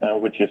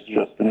 which is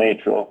just the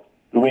nature of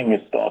doing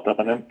a startup,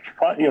 and then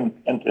try and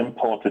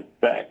import it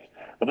back.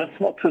 But that's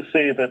not to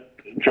say that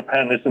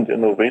Japan isn't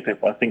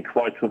innovative. I think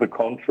quite to the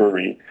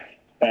contrary.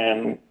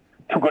 And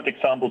two good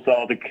examples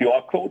are the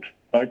QR code,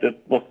 right, that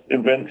was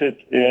invented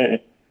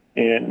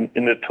in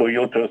the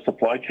Toyota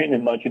supply chain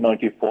in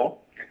 1994.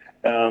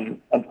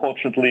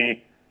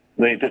 Unfortunately,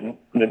 they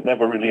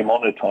never really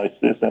monetized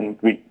this, and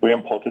we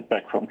import it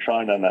back from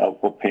China now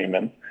for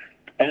payment.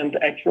 And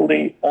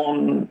actually,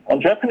 on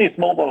Japanese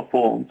mobile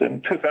phones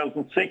in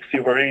 2006,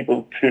 you were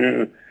able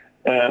to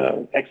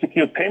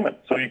execute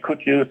payments. So you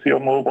could use your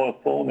mobile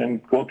phone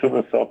and go to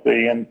the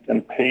subway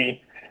and pay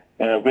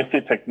with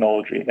the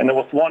technology. And it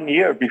was 1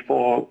 year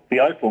before the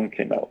iPhone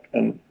came out.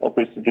 And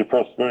obviously, the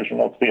first version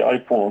of the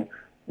iPhone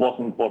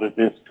wasn't what it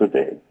is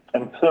today.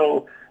 And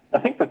so I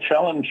think the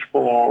challenge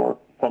for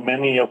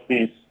many of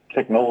these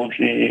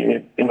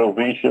technology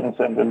innovations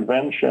and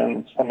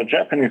inventions from a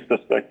Japanese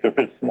perspective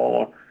is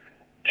more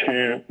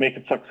to make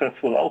it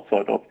successful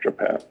outside of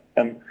Japan.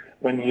 And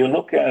when you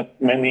look at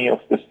many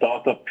of the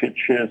startup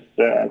pitches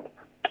that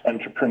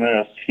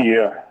entrepreneurs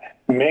here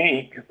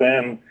make,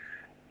 then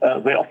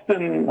they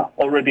often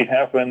already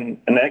have an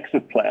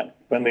exit plan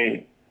when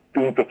they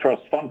do the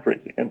first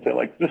fundraising, and they're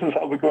like, this is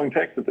how we're going to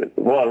exit it.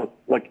 Well,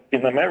 like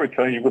in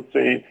America, you would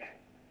say,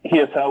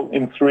 here's how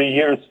in 3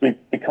 years we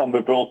become a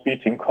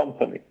world-beating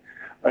company.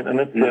 Right? And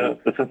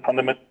it's a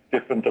fundamentally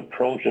different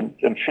approach,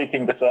 and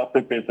shaking this up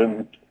a bit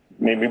and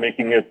maybe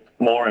making it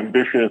more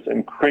ambitious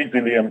and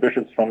crazily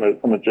ambitious from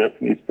a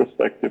Japanese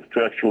perspective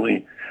to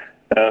actually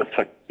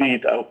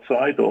succeed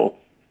outside of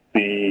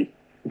the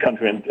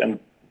country and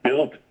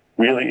build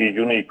really a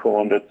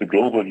unicorn that's a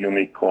global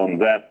unicorn.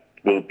 That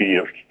will be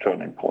a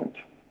turning point.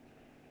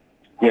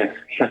 Yes.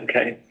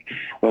 Okay.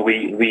 Well,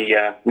 we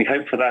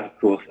hope for that, of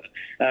course.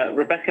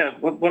 Rebecca,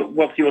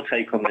 what's your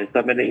take on this?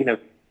 I mean,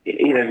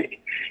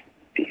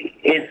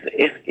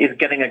 is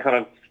getting a kind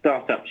of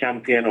startup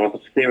champion or a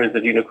series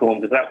of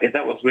unicorns, is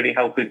that what's really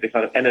helping to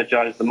kind of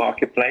energize the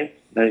marketplace?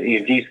 Do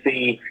you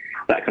see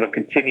that kind of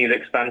continued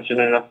expansion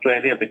in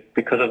Australia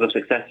because of the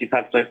success you've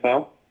had so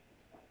far?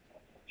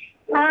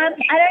 I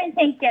don't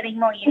think getting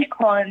more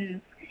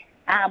unicorns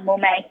will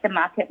make the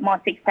market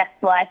more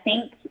successful. I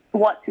think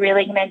what's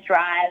really going to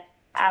drive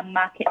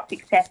market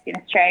success in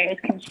Australia is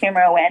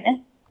consumer awareness.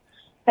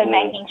 So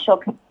making sure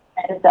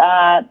consumers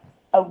are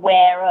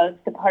aware of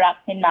the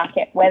products in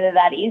market, whether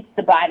that is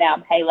the buy now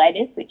and pay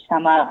later, which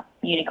some are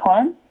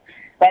unicorns,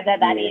 whether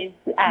that is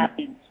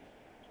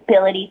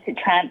ability to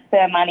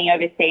transfer money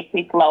overseas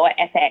with lower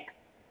FX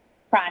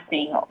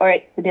pricing, or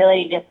its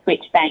ability to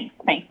switch banks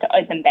thanks to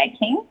open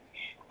banking.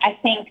 I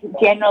think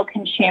general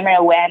consumer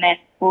awareness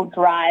will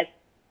drive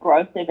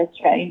growth of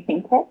Australian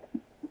fintech.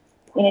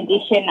 In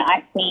addition,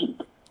 I think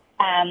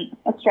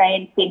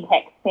Australian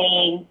fintech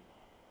seeing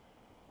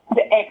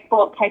the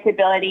export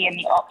capability and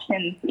the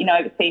options in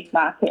overseas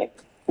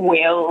markets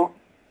will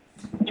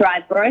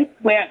drive growth.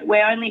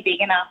 We're only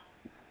big enough.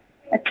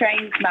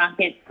 Australia's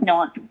market's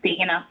not big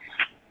enough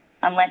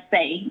unless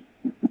they,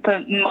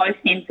 for most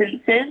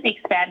instances,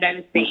 expand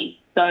overseas.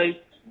 So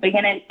we're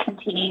going to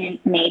continue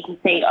to need to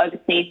see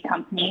overseas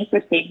companies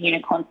receive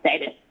unicorn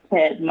status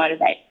to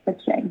motivate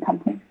Australian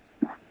companies.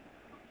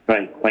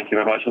 Great, thank you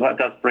very much. Well, that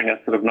does bring us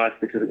sort of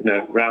nicely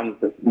to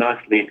rounds us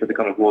nicely to the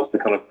kind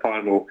of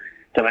final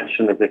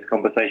dimension of this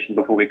conversation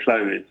before we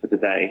close for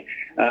today,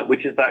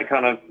 which is that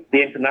kind of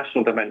the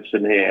international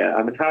dimension here.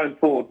 I mean, how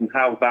important,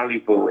 how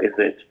valuable is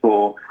it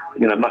for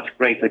much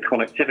greater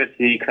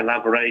connectivity,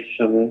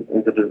 collaboration,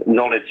 and sort of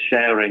knowledge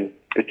sharing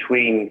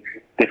between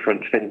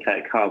different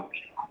fintech hubs?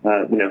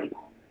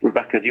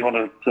 Rebecca, do you want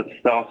to sort of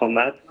start on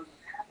that?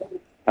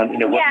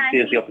 And what do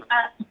you see as the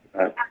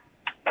opportunity?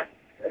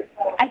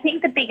 I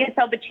think the biggest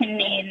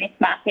opportunity in this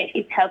market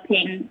is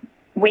helping.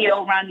 We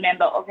all run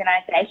member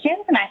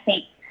organisations, and I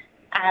think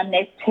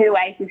there's two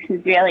ways this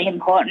is really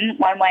important.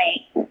 One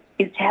way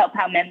is to help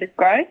our members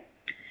grow.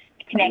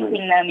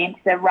 Connecting them into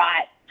the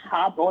right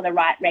hub or the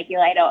right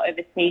regulator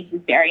overseas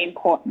is very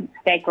important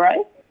for their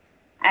growth.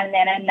 And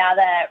then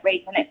another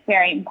reason it's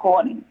very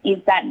important is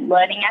that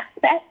learning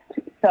aspect.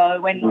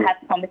 So when you have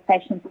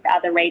conversations with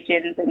other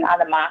regions and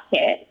other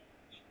markets,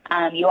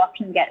 you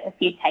often get a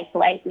few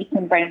takeaways you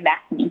can bring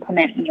back and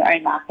implement in your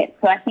own market.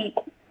 So I think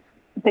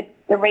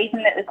the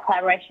reason that the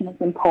collaboration is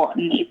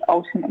important is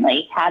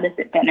ultimately how does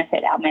it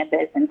benefit our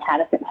members and how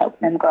does it help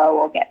them grow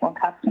or get more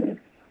customers.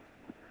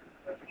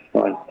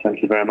 Right,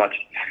 thank you very much.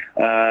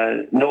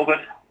 Norbert,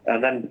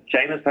 and then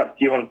James, perhaps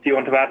do you want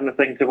to add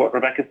anything to what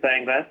Rebecca's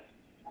saying there?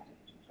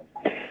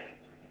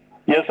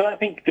 Yes, I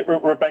think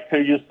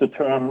Rebecca used the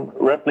term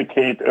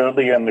replicate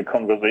earlier in the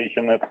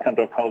conversation. That's kind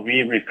of how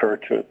we refer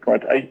to it,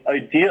 right?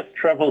 Ideas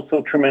travel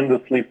so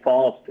tremendously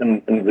fast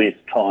in these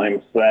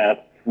times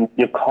that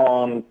you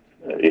can't,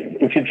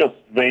 if you just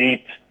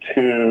wait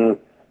to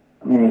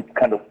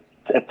kind of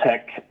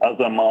attack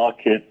other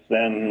markets,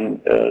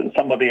 then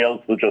somebody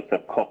else will just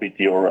have copied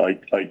your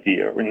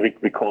idea.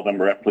 We call them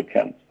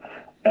replicants.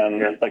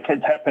 And like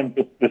it happened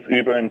with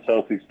Uber in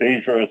Southeast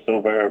Asia, so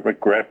where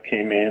Grab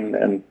came in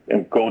and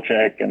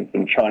Gojek and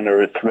in China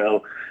as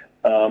well.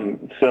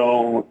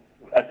 So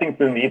I think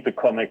we need the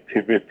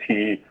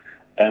connectivity,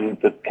 and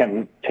that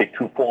can take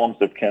two forms.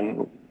 It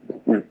can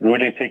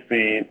really take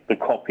the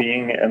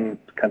copying and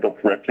kind of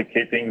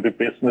replicating the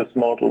business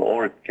model,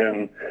 or it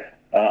can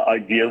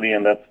ideally,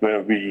 and that's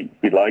where we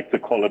like the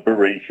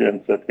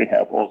collaborations that we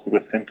have also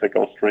with FinTech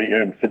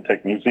Australia and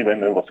FinTech New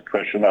Zealand. There was a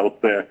question out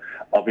there,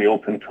 are we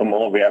open to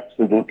more? We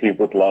absolutely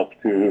would love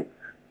to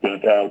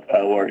build out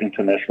our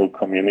international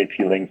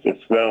community links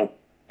as well,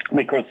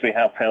 because we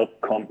have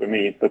helped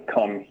companies that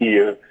come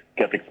here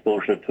get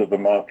exposure to the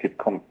market,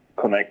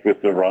 connect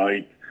with the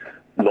right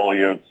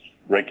lawyers,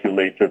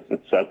 regulators,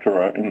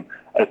 etc. And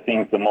I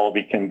think the more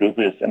we can do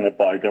this in a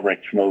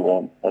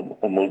bi-directional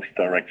or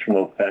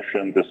multi-directional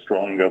fashion, the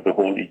stronger the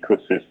whole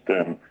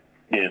ecosystem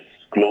is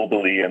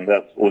globally, and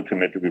that's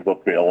ultimately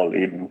what we're all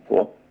aiming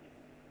for.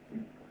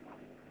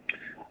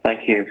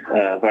 Thank you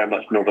very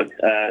much, Norbert.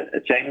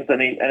 James,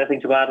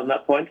 anything to add on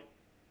that point?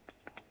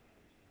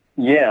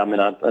 Yeah, I mean,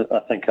 I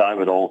think I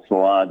would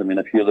also add, I mean,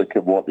 if you look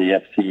at what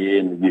the FCA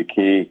in the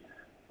UK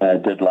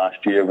did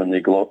last year when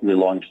they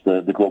launched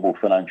the Global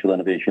Financial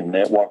Innovation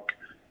Network,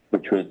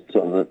 which was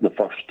sort of the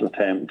first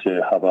attempt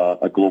to have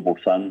a global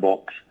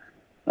sandbox.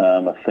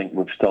 I think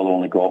we've still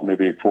only got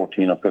maybe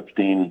 14 or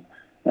 15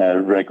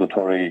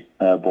 regulatory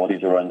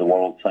bodies around the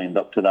world signed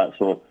up to that.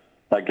 So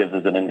that gives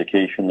us an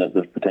indication that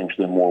there's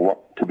potentially more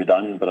work to be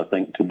done. But I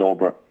think to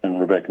Norbert and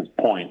Rebecca's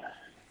point,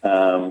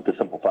 The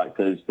simple fact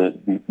is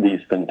that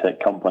these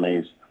fintech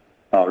companies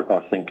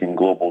are thinking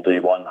global day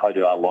one. How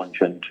do I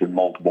launch into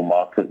multiple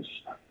markets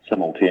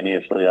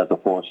simultaneously, as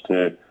opposed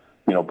to,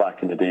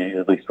 back in the day,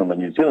 at least from a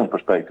New Zealand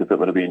perspective, it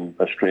would have been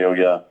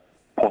Australia,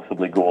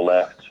 possibly go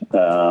left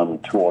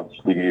towards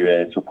the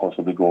US, or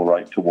possibly go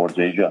right towards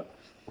Asia.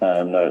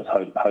 Now it's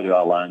how do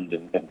I land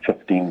in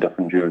 15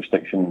 different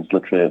jurisdictions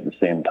literally at the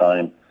same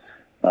time?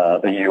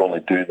 And you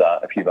only do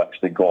that if you've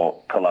actually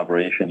got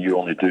collaboration. You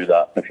only do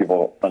that if you've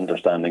got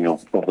understanding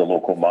of the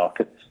local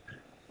markets.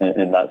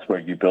 And that's where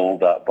you build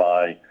that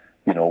by,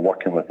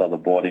 working with other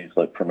bodies,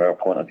 like from our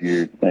point of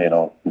view,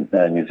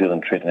 New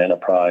Zealand Trade and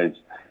Enterprise,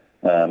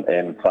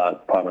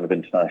 MFAT, Department of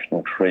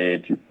International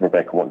Trade.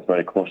 Rebecca works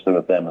very closely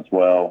with them as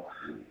well.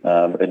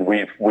 And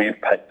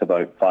we've picked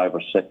about 5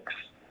 or 6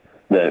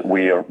 that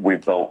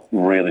we've built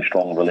really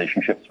strong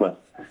relationships with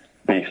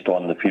based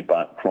on the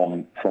feedback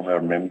from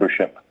our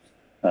membership.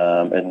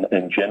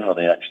 And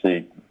generally,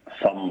 actually,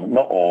 some,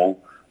 not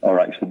all, are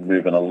actually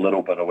moving a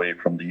little bit away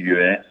from the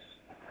US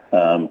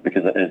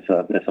because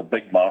it's a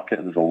big market.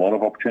 There's a lot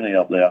of opportunity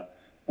up there,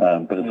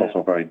 but it's also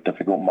a very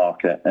difficult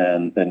market,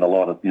 and a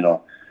lot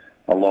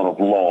of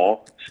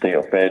law, state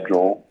or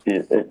federal.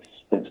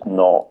 It's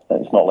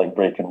not like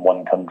breaking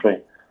one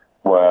country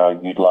where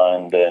you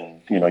land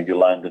in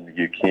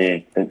the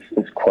UK.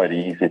 It's quite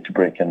easy to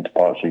break into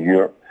parts of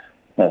Europe,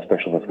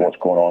 especially with what's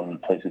going on in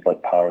places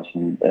like Paris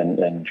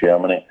and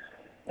Germany,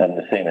 and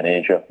the same in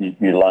Asia.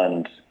 You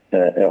land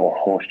or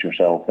host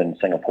yourself in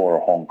Singapore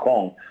or Hong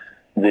Kong.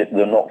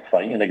 They're not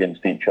fighting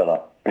against each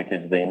other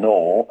because they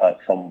know at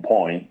some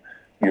point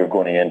you're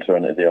going to enter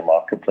into their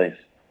marketplace.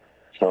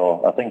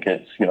 So I think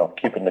it's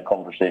keeping the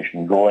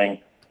conversation going,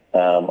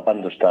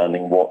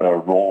 understanding what our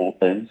role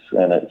is,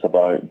 and it's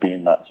about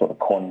being that sort of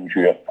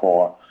conduit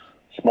for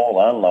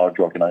small and large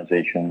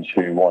organisations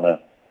who want to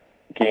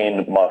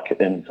gain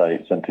market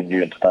insights into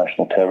new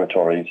international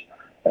territories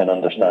and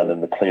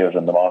understanding the players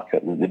in the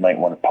market that they might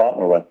want to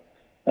partner with,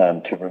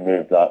 to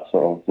remove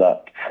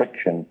that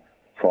friction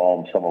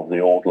from some of the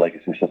old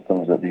legacy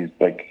systems that these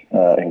big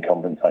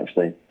incumbents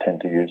actually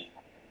tend to use.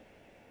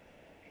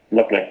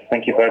 Lovely.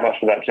 Thank you very much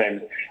for that,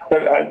 James. So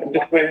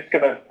we're just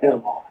going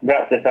to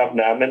wrap this up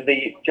now. I mean,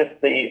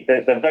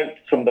 the votes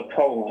from the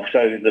polls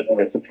show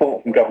that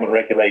support from government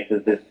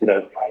regulators is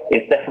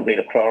definitely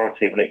the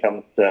priority when it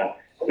comes to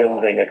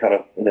building a kind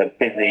of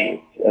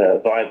busy,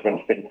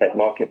 vibrant fintech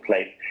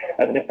marketplace.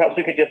 And if perhaps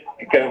we could just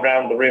go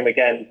around the room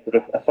again, sort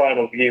of a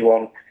final view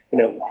on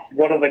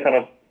what are the kind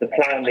of the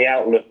plan, the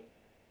outlook,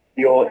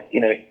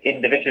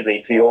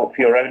 individually for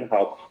your own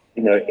hubs,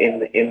 in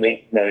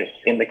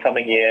the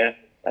coming year.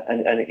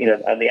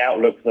 And the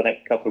outlook for the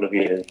next couple of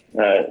years.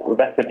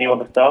 Rebecca, do you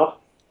want to start?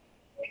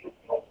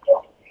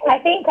 I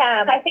think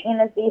in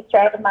the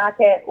Australian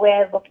market,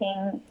 we're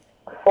looking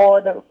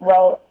forward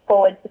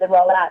to the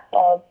rollout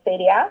of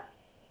CDR,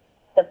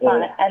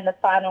 and the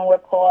final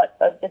report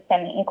of the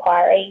Senate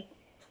inquiry,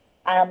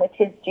 which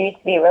is due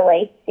to be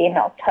released in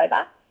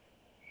October.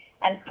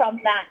 And from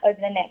that, over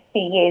the next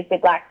few years,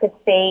 we'd like to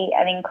see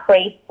an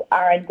increased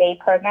R&D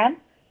program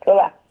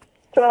to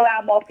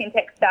allow more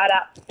fintech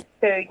startups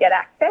to get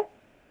access.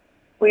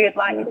 We would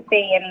like to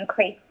see an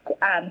increased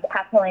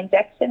capital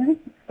injection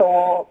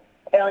for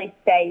early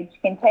stage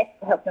fintech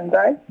to help them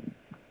grow.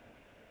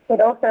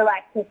 We'd also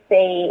like to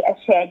see a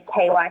shared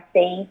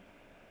KYC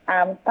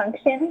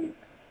function,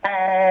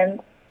 and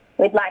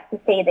we'd like to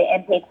see the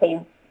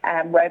MPP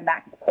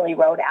roadmap fully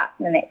rolled out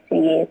in the next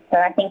few years. So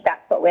I think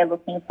that's what we're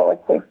looking forward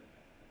to.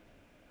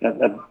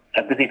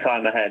 A busy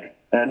time ahead.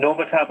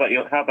 Norbert, how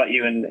about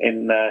you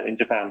in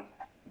Japan?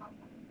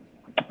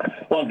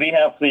 Well, we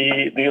have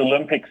the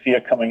Olympics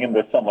here coming in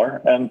the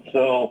summer, and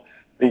so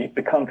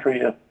the country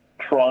is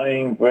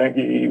trying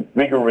very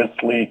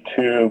vigorously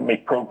to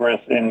make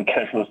progress in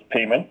cashless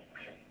payment.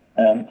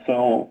 And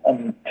so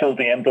until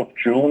the end of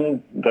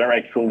June, there are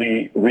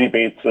actually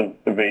rebates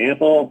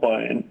available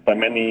by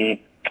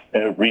many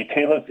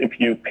retailers. If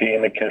you pay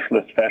in a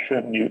cashless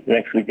fashion, you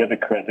actually get a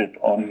credit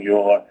on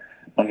your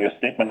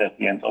statement at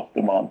the end of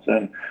the month.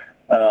 And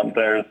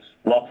there's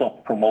lots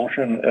of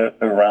promotion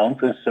around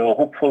this. So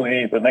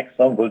hopefully the next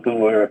time we'll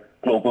do a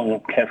global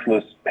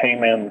cashless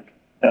payment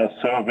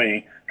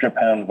survey,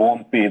 Japan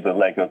won't be the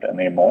laggard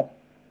anymore.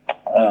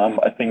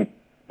 I think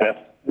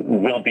that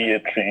will be a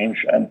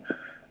change, and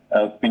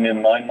it's been a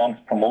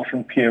 9-month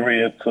promotion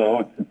period, so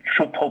it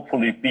should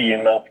hopefully be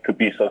enough to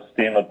be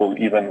sustainable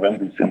even when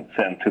these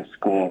incentives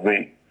go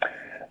away.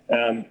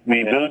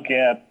 We will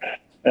get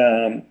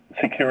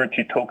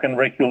security token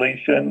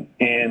regulation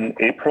in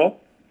April.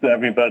 So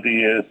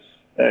everybody is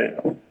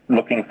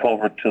looking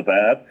forward to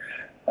that.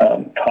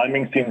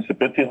 Timing seems a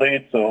bit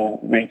delayed, so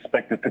we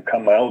expect it to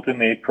come out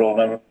in April,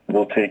 and it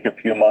will take a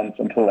few months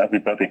until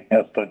everybody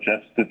has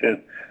digested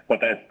it.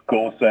 But that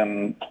goes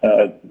and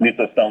leads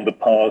us down the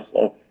path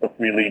of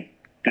really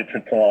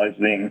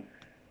digitalizing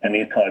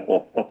any type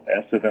of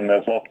asset, and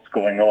there's lots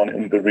going on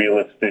in the real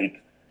estate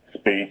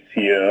space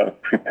here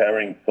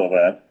preparing for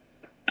that.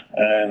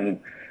 And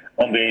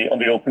on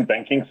the open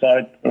banking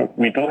side,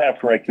 we do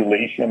have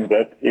regulation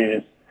that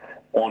is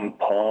on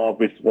par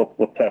with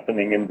what's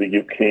happening in the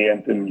UK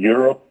and in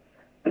Europe.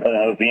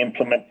 The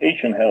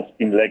implementation has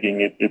been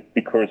lagging it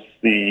because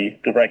the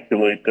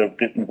regulator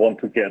didn't want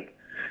to get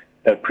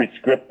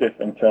prescriptive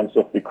in terms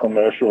of the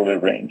commercial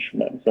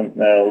arrangements. And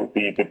now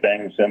the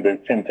banks and the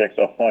fintechs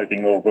are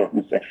fighting over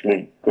who's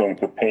actually going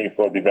to pay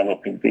for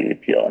developing the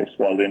APIs.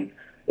 While in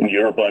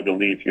Europe, I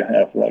believe you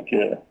have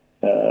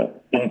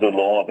in the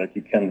law that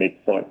you can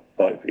make five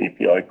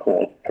API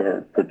calls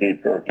per day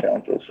per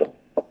account or so.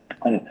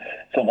 And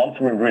so once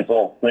we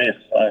resolve this,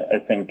 I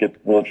think it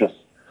will just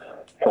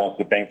cause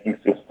the banking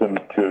system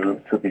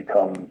to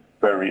become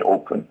very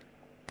open.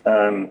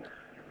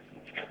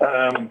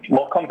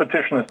 More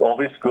competition is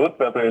always good,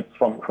 whether it's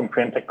from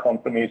fintech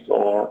companies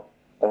or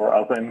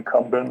other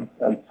incumbents.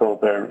 And so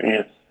there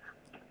is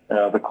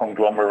the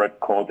conglomerate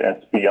called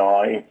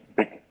SBI,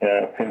 big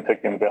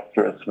fintech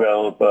investor as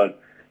well, but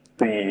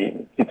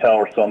the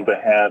towers on the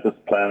head is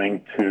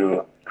planning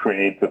to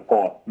create the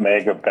fourth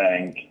mega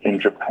bank in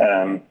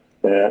Japan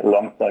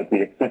alongside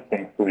the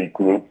existing three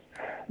groups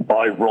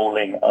by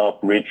rolling up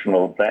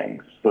regional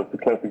banks. So it's a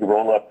classic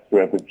roll-up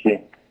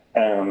strategy.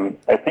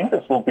 I think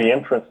this will be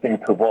interesting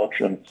to watch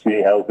and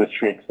see how this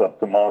shakes up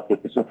the market.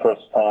 It's the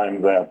first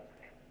time that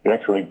you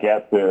actually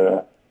get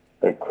a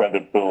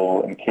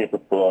credible and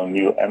capable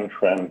new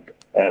entrant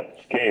at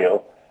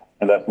scale,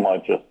 and that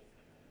might just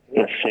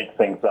shake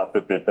things up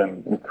a bit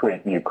and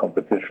create new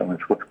competition,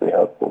 which would be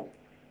helpful.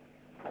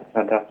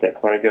 Fantastic,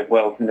 very good.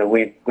 Well,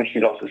 we wish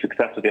you lots of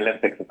success with the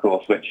Olympics, of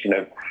course, which,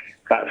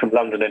 back from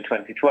London in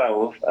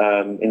 2012,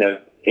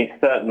 it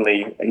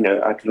certainly,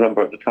 I can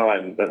remember at the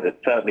time that it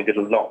certainly did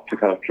a lot to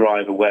kind of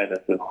drive awareness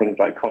of things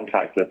like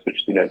contactless,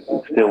 which,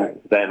 still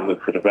then was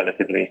sort of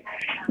relatively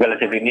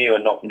new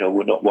and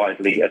were not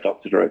widely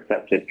adopted or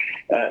accepted.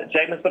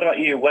 James, what about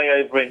you? Way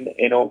over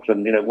in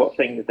Auckland, what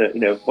things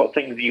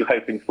are you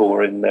hoping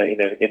for in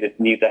this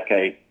new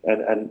decade?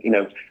 And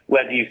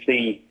where do you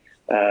see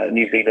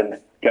New Zealand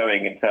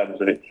going in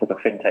terms of its sort of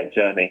fintech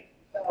journey?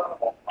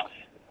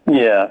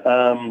 Yeah,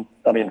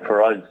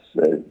 for us,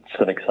 it's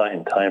an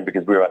exciting time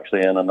because we're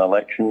actually in an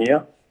election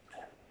year.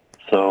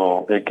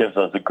 So it gives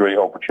us a great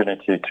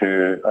opportunity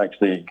to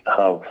actually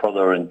have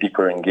further and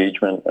deeper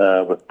engagement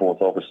with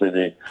both, obviously,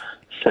 the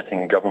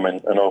sitting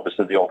government and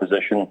obviously the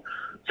opposition.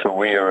 So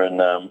we're in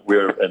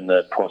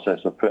the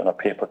process of putting a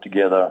paper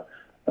together,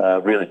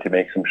 really to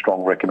make some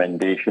strong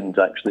recommendations,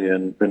 actually,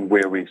 in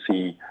where we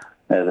see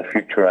the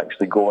future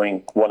actually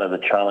going. One of the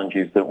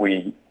challenges that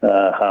we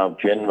have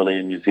generally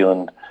in New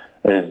Zealand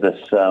is this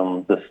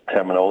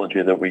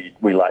terminology that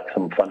we lack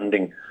some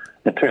funding.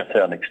 And to a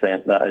certain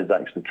extent, that is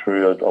actually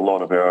true. A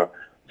lot of our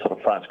sort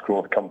of fast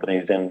growth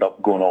companies end up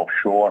going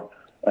offshore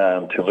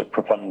to look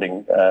for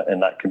funding,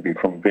 and that can be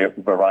from a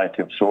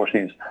variety of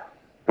sources.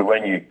 But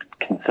when you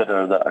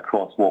consider that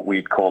across what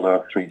we'd call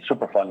our three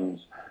super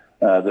funds,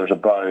 there's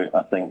about,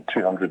 I think,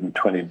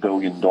 $220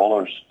 billion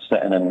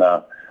sitting in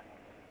that.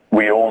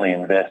 We only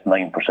invest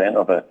 9%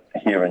 of it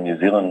here in New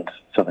Zealand.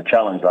 So the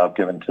challenge I've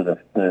given to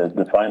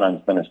the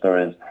finance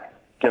minister is,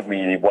 give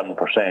me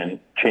 1%,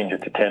 change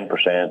it to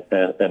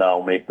 10%, and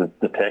I'll make the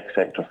tech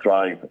sector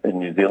thrive in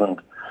New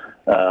Zealand.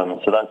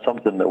 So that's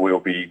something that we'll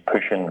be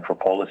pushing for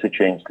policy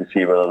change to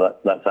see whether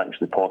that's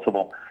actually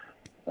possible.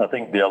 I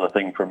think the other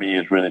thing for me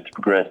is really to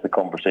progress the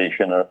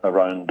conversation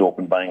around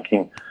open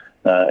banking,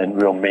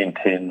 and we'll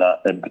maintain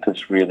that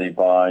impetus really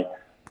by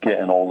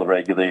getting all the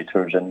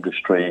regulators,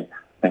 industry,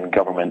 and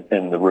government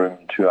in the room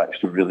to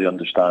actually really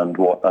understand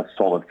what a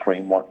solid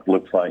framework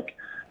looks like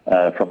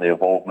from the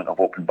evolvement of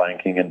open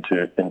banking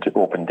into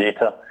open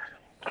data.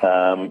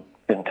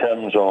 In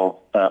terms of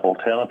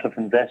alternative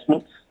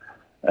investments,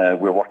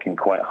 we're working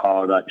quite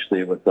hard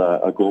actually with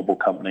a global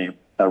company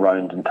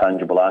around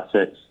intangible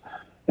assets,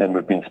 and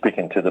we've been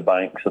speaking to the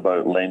banks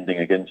about lending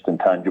against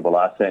intangible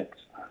assets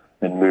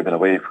and moving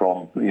away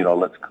from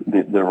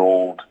their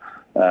old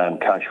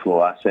cash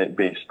flow asset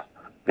based.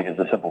 Because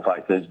the simple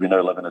fact is we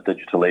now live in a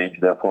digital age,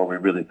 therefore we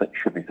really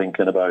should be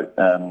thinking about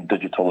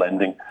digital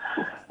lending.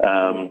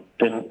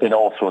 And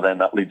also then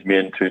that leads me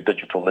into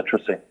digital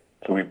literacy.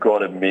 So we've got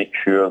to make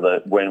sure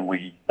that when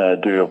we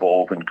do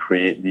evolve and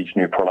create these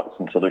new products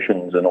and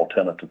solutions and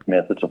alternative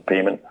methods of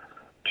payment,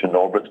 to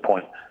Norbert's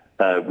point,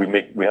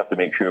 we have to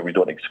make sure we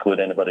don't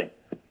exclude anybody.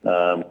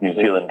 New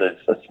Zealand is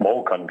a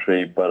small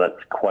country, but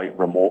it's quite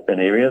remote in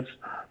areas.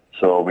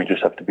 So we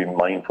just have to be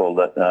mindful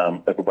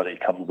that everybody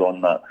comes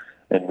on that.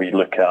 And we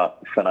look at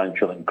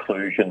financial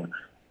inclusion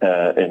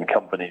in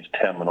companies'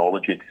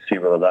 terminology to see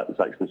whether that is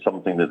actually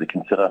something that they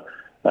consider.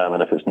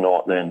 And if it's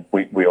not, then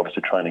we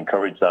obviously try and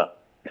encourage that.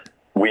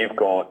 We've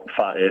got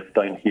FATF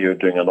down here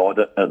doing an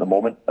audit at the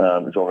moment.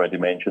 It's already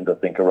mentioned, I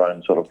think,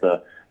 around sort of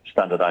the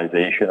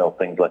standardization of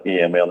things like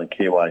AML and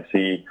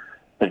KYC.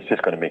 It's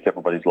just going to make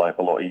everybody's life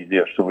a lot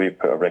easier. So we've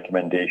put a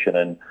recommendation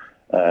in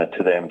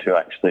to them to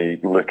actually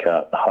look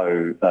at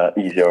how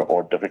easier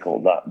or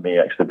difficult that may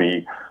actually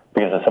be.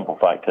 Because the simple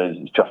fact is,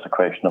 it's just a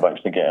question of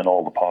actually getting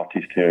all the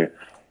parties to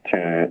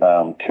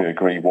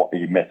agree what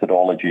the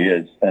methodology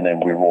is, and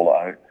then we roll it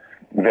out.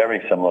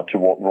 Very similar to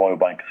what Royal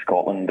Bank of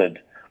Scotland did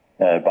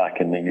back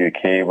in the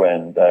UK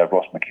when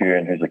Ross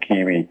McEwen, who's a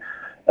Kiwi,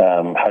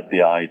 had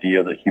the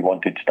idea that he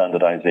wanted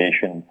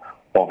standardisation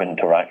of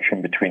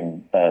interaction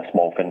between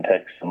small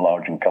fintechs and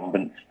large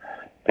incumbents,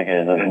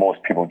 because as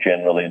most people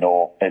generally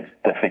know, it's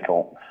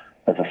difficult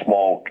as a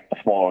small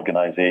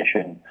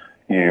organisation.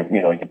 You're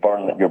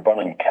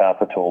burning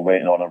capital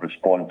waiting on a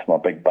response from a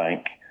big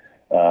bank,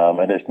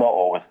 and it's not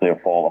always their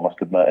fault, I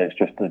must admit. It's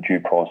just the due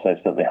process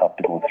that they have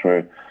to go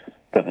through.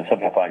 But the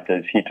simple fact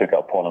is, he took it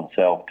upon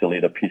himself to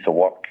lead a piece of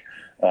work,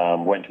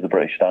 went to the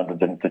British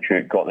Standards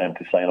Institute, got them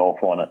to sign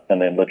off on it,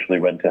 and then literally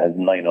went to his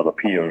 9 other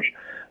peers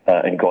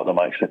and got them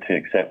actually to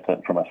accept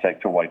it from a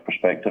sector-wide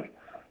perspective.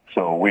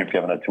 So we've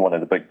given it to one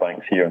of the big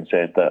banks here and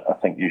said that I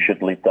think you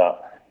should lead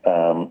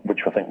that, which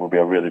I think will be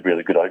a really,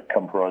 really good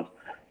outcome for us.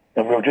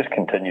 And we'll just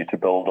continue to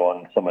build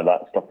on some of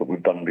that stuff that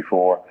we've done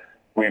before.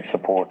 We've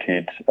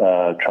supported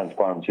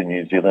Transparency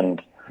New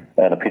Zealand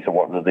and a piece of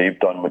work that they've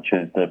done, which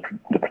is the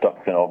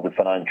production of the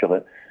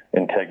Financial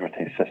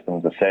Integrity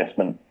Systems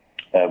Assessment,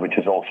 which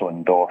is also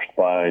endorsed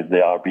by the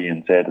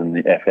RBNZ and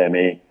the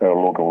FMA, our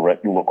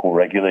local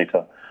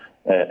regulator.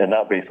 And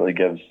that basically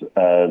gives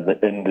the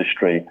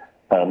industry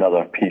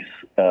another piece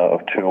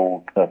of a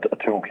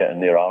toolkit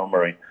in their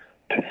armoury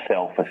to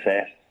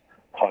self-assess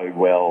how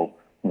well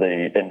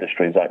the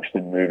industry is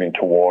actually moving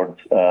towards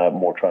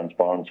more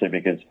transparency,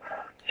 because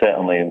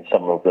certainly in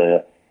some of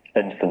the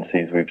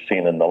instances we've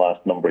seen in the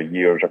last number of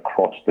years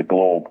across the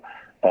globe,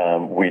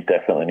 we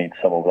definitely need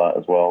some of that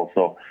as well.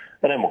 So,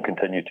 and then we'll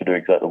continue to do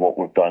exactly what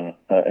we've done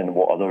and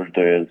what others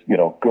do is,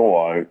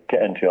 go out,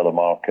 get into other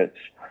markets,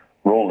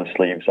 roll the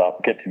sleeves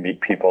up, get to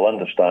meet people,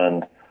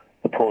 understand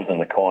the pros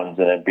and the cons,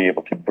 and then be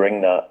able to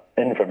bring that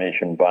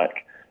information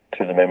back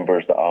to the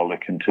members that are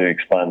looking to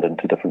expand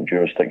into different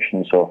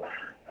jurisdictions. So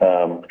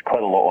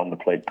quite a lot on the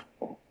plate.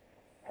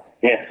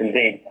 Yes,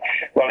 indeed.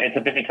 Well, it's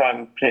a busy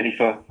time,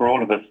 particularly for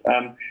all of us.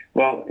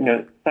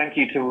 Thank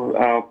you to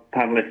our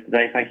panelists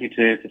today. Thank you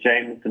to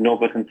James, to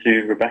Norbert, and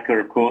to Rebecca,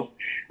 of course.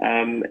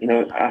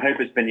 I hope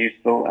it's been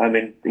useful. I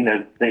mean,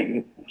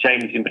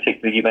 James in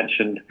particular, you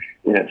mentioned,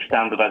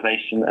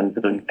 standardisation and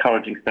sort of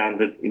encouraging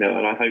standards. And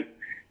I hope,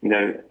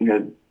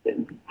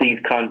 these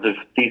kinds of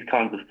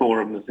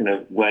forums,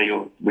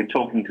 where we're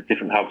talking to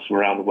different hubs from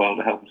around the world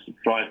to help us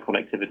drive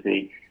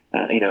connectivity.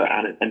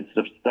 And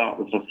sort of start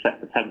to sort of set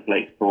the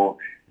template for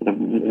sort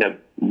of,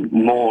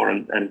 more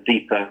and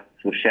deeper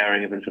sort of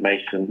sharing of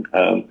information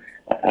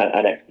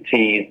and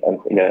expertise,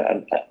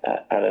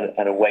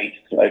 and a way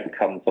to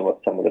overcome some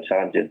of the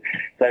challenges.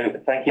 So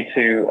thank you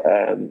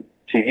to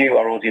you,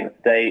 our audience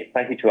today.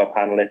 Thank you to our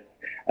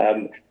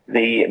panelists.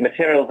 The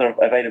materials are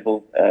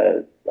available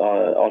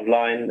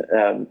online.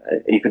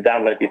 You can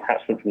download the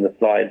attachment from the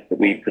slides that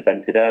we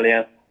presented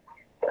earlier.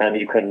 And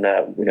you can,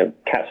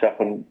 catch up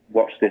and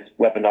watch this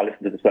webinar,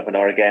 listen to this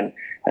webinar again,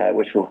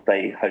 which will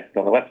stay hosted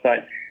on the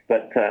website.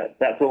 But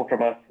that's all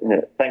from us.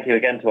 Thank you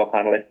again to our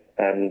panelists,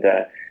 and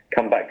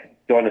come back,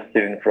 join us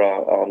soon for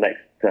our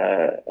next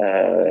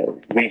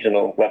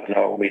regional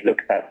webinar when we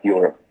look at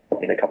Europe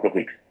in a couple of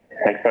weeks.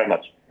 Thanks very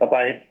much.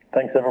 Bye-bye.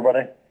 Thanks,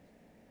 everybody.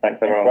 Thanks,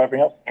 everyone. Thanks for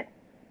having us.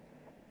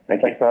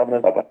 Thank you. Thanks for having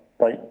us. Bye-bye.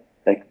 Bye.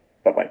 Thanks.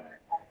 Bye-bye.